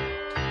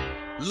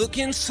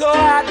 looking so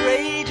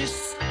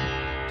outrageous,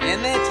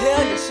 and they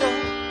tell you so.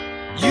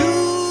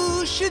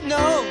 You should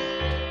know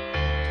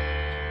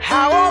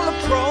how all the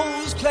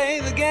pros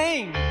play the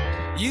game.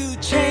 You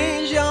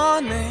change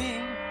your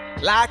name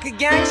like a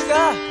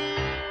gangster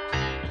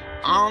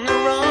on the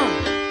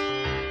run.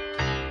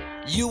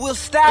 You will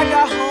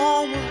stagger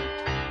home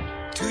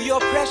to your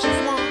precious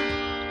one.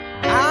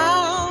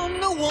 I'm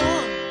the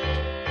one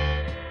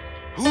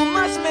who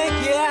must make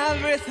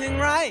everything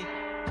right.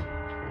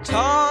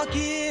 Talk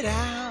it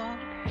out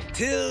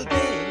till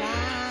daylight.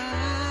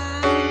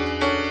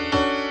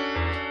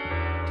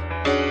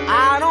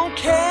 I don't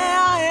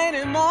care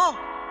anymore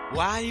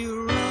why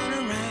you run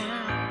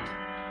around.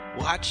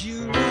 Watch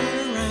you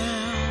run around.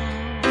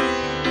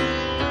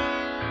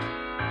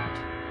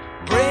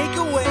 Break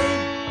away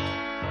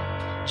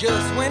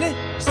just when it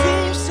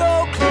seems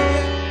so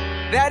clear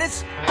that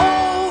it's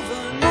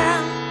over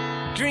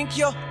now. Drink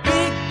your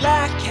big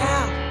black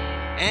cow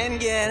and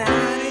get out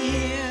of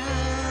here.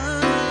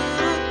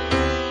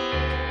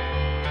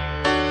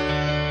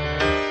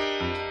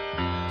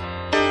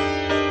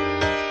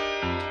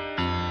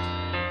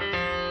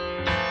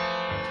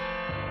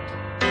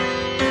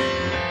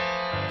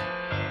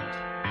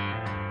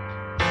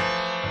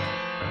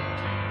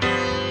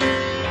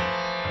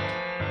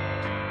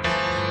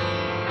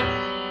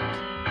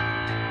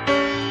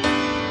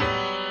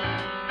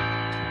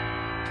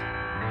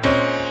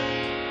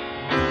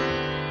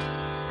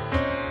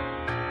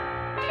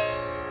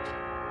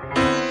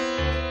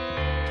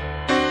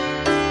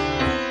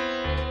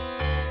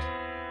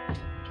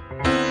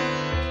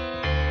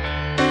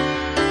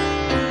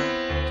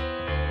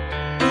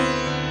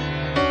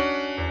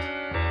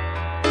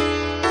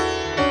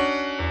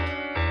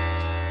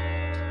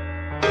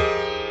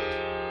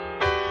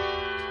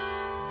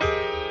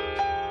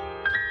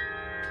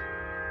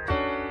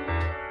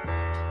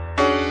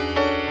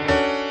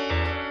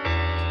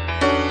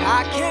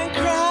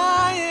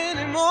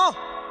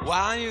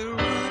 While you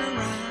run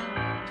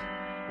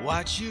around,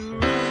 watch you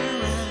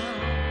run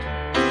around.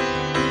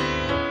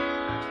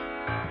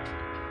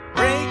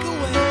 Break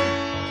away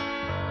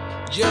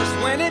just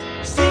when it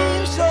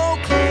seems so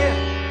clear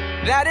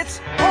that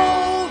it's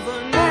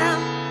over now.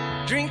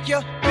 Drink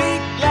your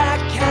big black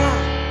cow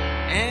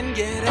and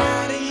get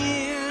out of here.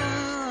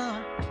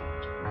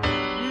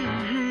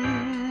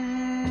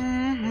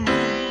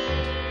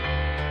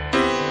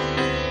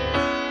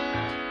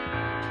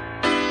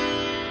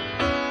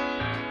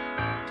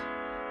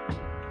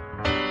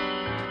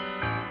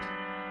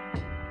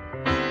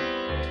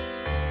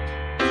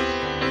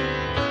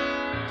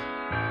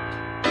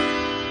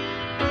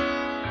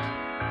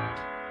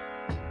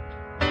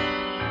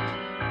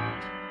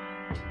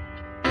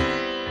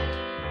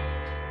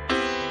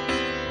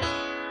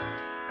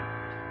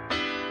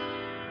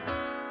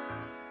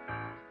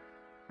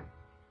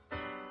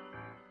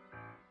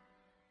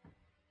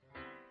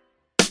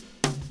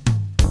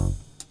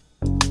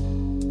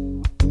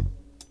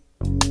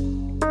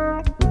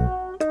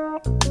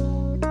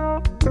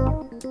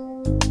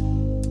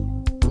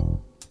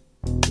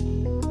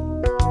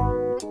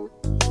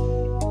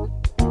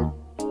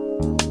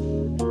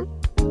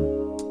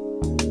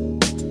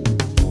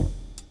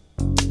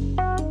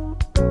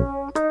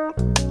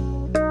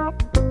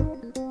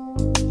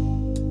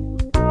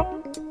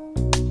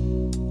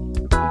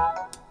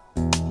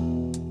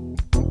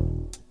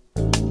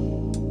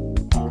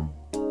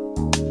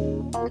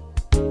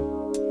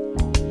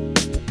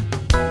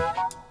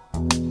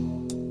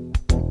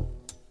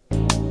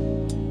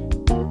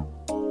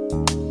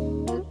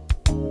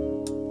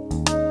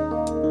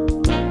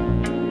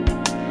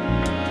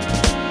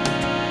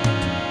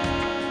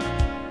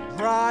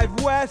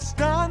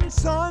 from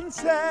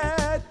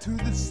sunset to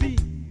the sea.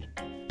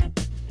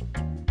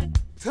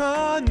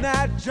 Turn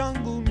that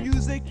jungle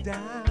music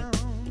down,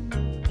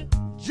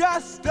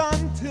 just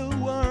until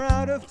we're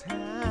out of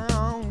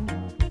town.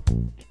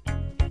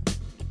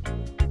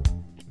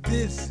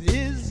 This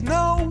is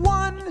no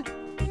one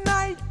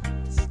night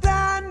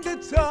stand,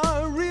 it's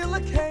a real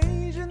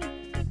occasion.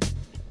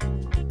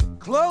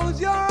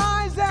 Close your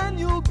eyes and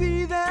you'll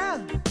be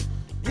there.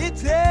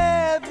 It's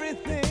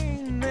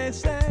everything they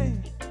say.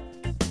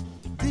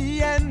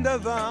 The end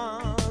of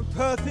a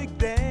perfect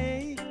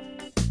day.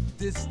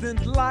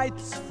 Distant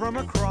lights from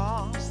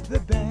across the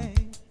bay.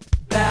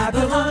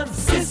 Babylon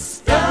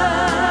sister,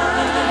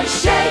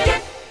 shake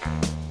it.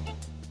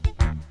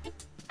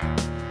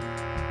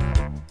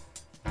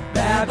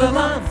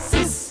 Babylon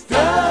sister,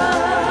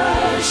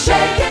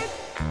 shake it.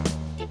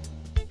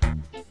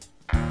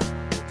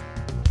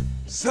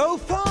 So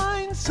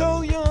fine,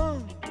 so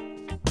young.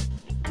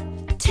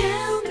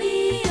 Tell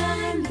me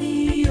I'm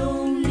the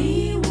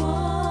only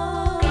one.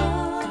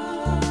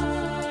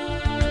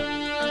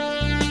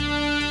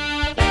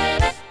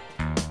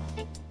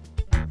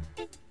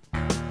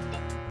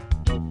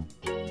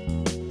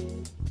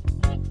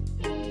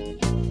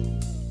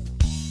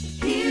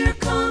 Here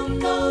come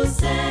those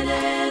Santa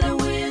Ana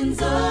winds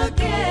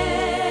again.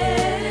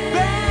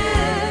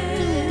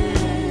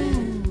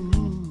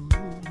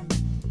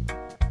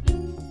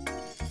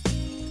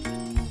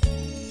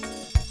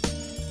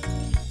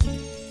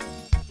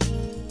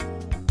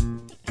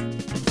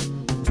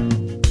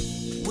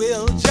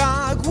 We'll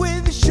jog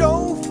with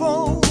show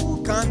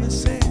folk on the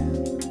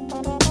sand.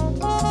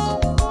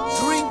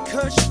 Drink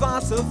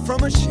Kirschwasser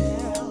from a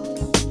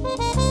shell.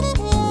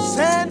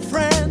 San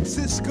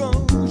Francisco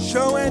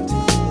show and tell.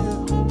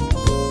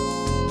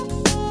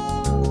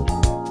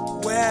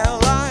 Well,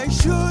 I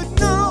should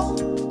know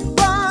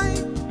by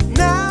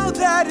now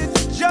that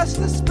it's just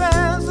a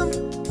spasm,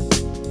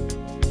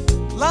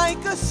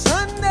 like a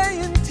Sunday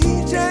in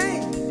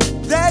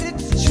TJ. That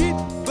it's cheap,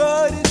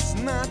 but it's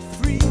not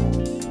free.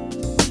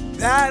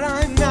 That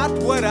I'm not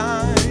what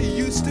I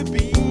used to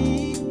be,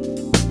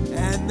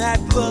 and that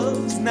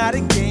love's not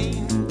a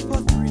game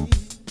for three.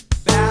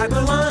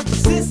 Babylon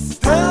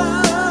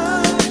sister,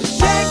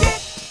 shake it.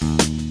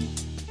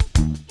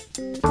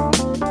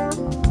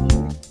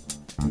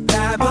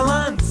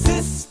 Babylon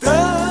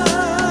sister,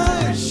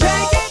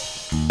 shake it.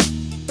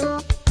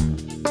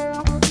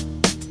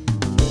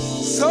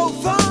 So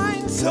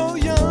fine, so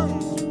young.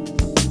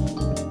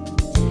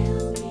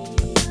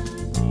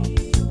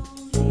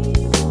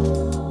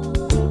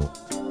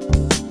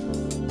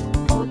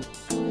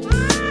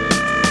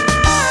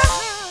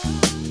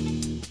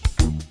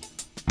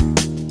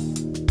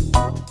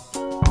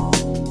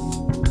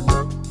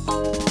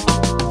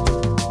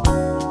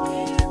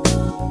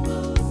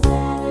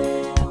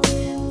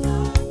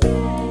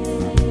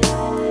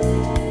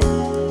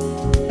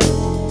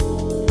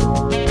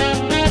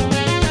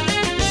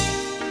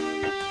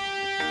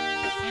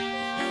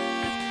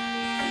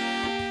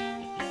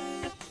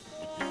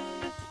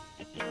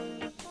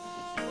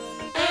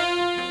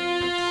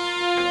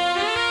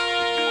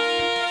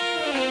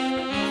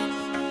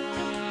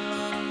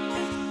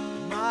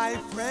 My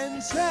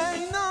friends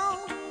say no,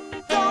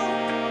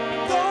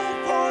 don't go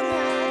for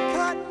that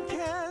cotton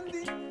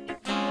candy.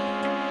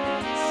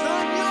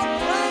 Son, you're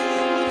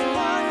playing with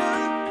fire.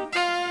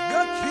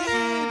 The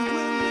kid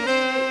will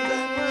live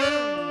and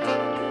learn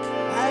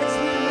as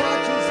he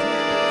watches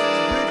his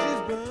bridges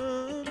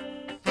burn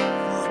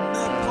from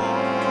the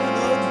pawn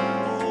of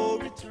no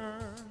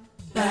return.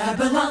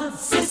 Babylon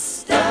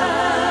sister,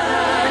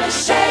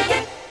 shake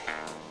it.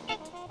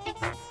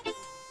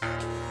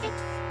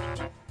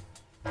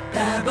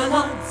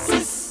 Babylon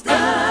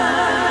sister,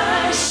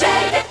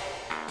 shake it.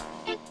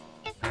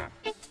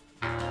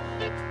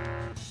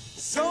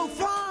 So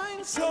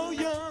fine, so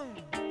young.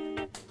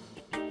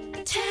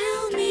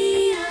 Tell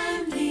me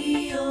I'm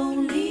the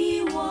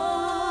only one.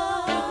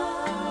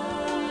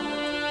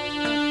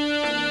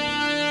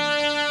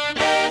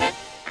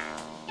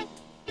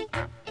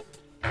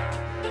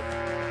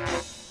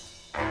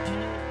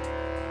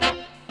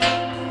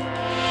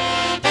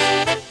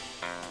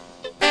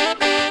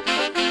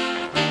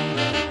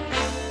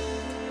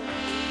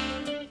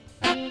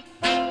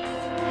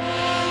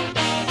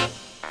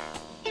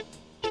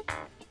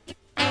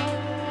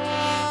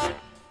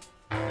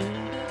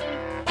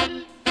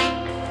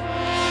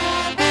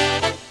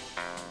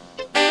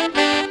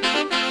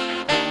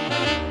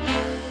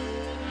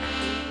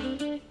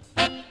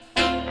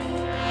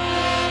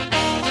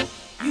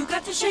 You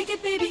got to shake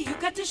it, baby. You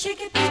got to shake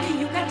it, baby.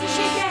 You got to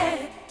shake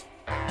it.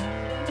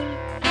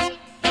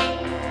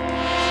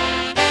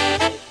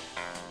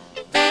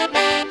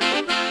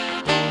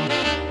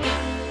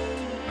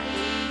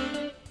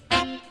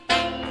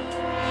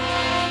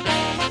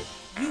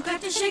 You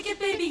got to shake it,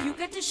 baby. You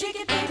got to shake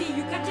it, baby.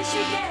 You got to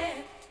shake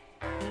it.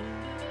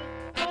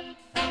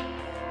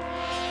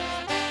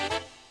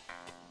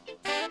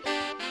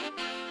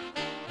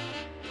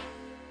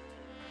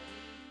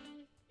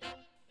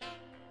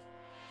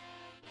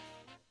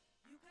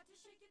 You got to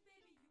shake it,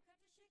 baby.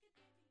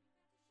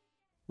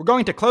 We're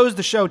going to close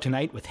the show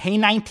tonight with Hey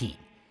 19,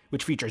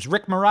 which features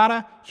Rick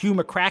Marotta, Hugh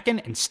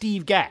McCracken, and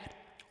Steve Gadd,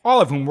 all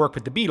of whom worked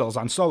with the Beatles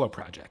on solo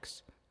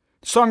projects.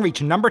 The song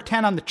reached number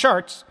 10 on the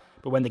charts,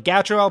 but when the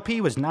Gaucho LP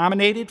was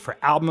nominated for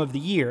Album of the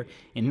Year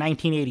in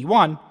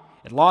 1981,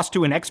 it lost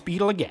to an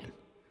ex-Beatle again.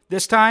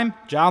 This time,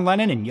 John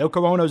Lennon and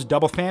Yoko Ono's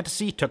Double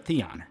Fantasy took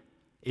the honor.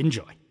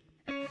 Enjoy.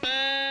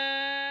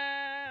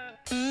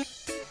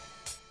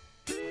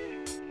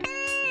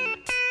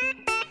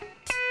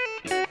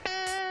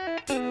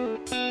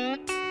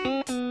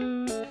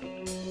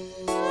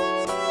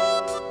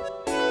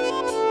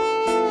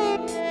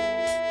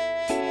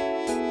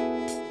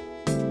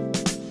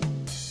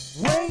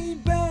 Way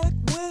back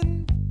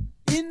when,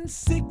 in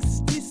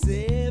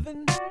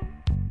 67,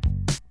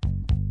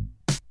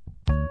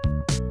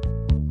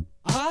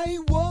 I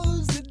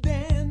was a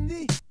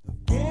dandy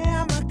of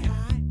Gamma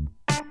Chi.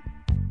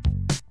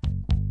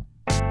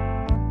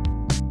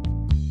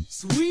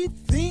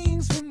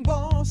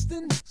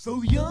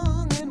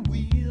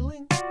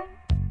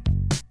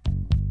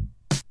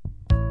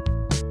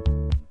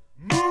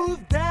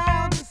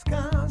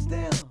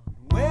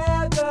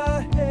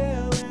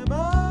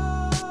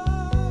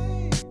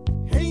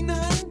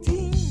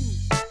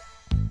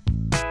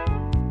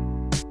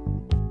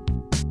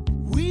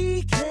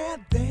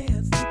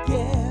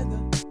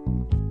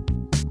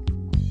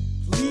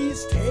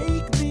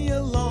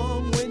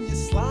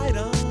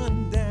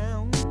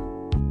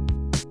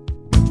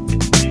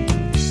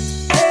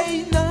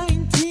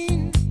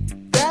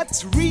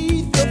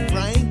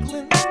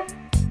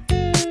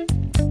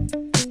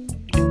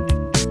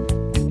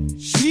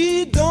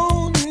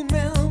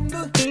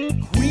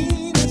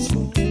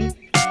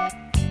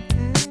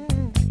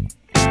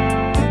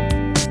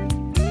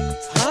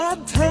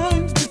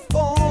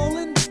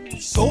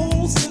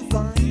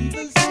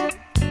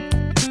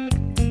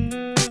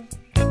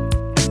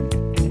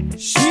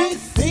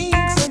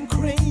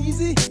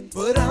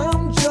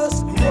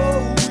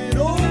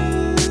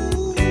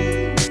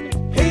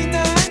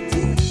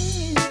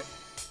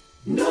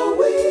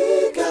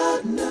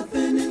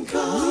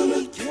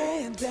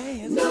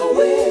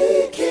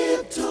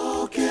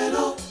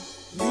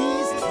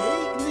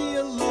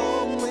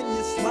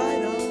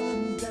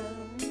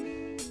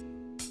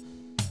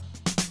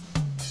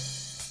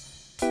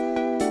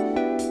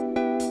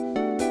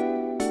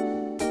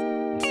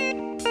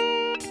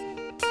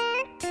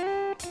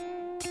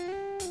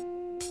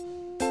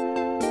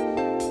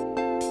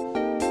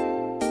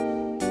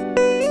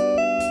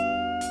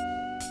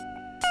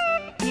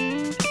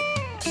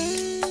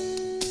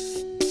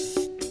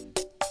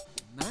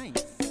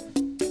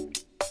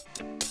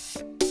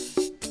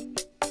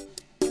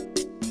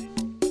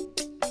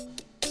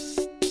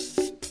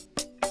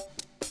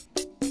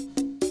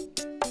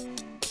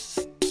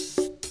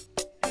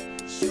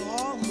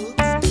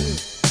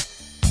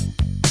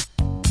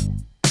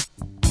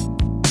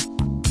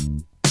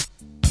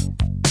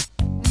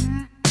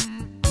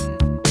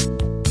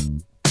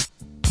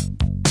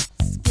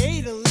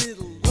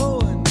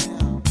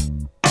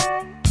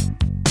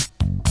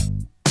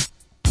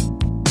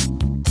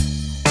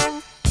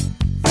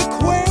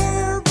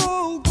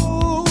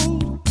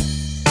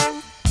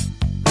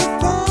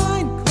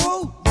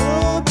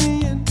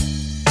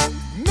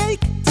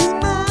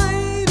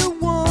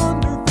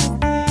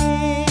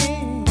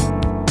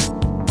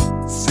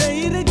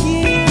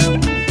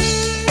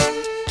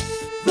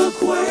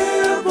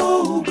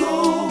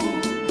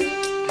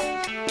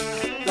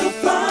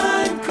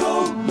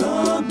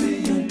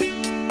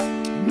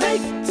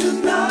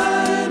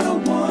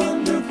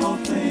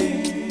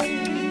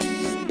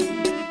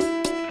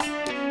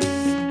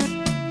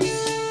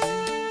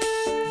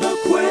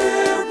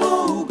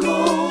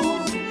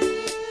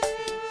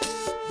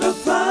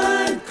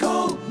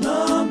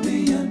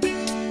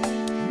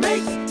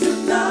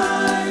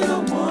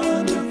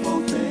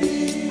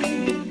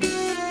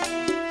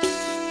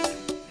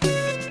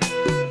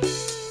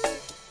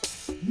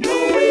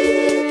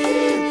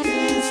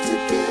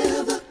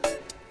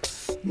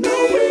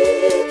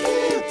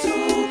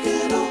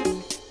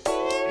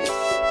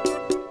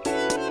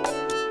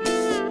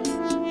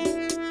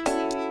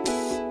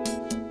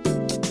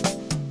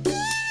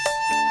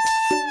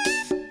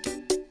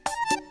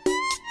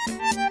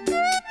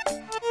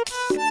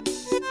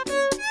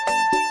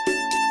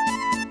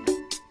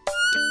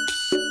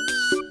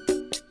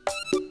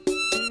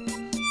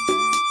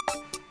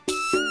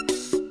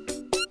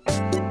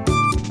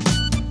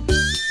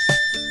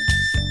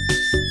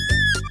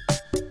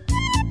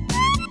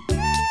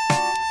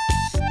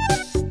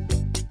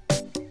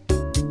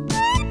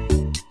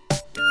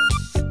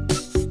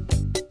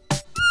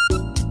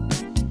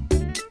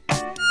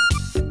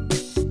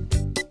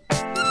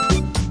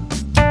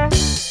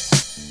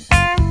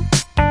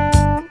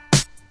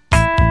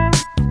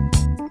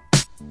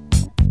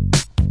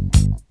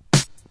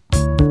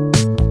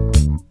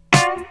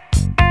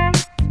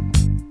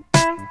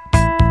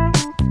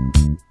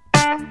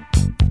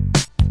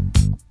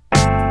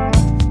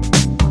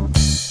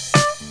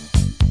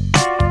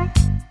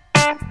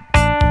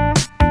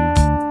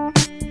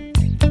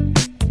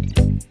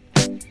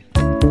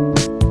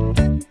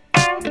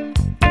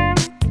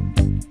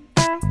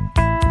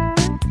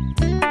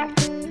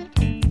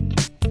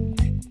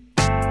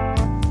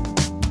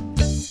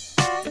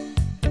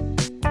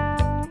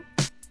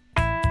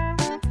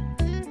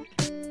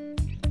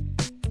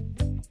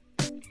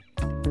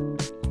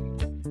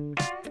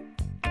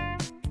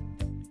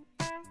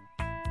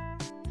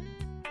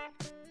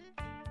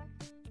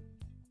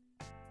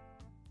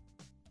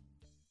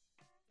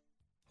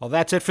 Well,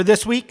 that's it for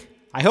this week.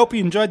 I hope you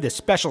enjoyed this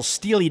special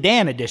Steely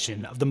Dan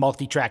edition of the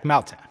Multi-Track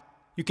Meltdown.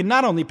 You can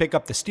not only pick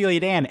up the Steely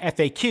Dan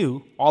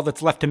FAQ, All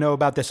That's Left to Know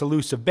About This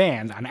Elusive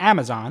Band, on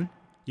Amazon,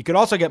 you could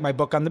also get my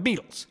book on the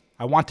Beatles,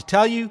 I Want to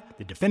Tell You,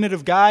 The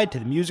Definitive Guide to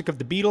the Music of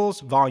the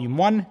Beatles, Volume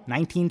 1,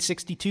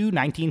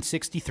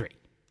 1962-1963.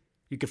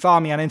 You can follow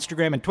me on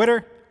Instagram and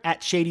Twitter,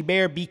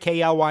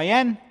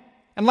 @ShadyBearBKLYN,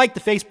 and like the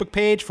Facebook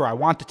page for I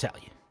Want to Tell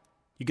You.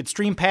 You could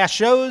stream past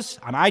shows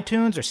on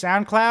iTunes or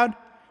SoundCloud,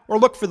 or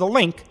look for the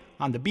link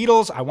on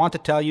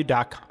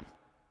theBeatlesIWantToTellYou.com.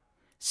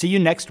 See you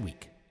next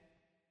week.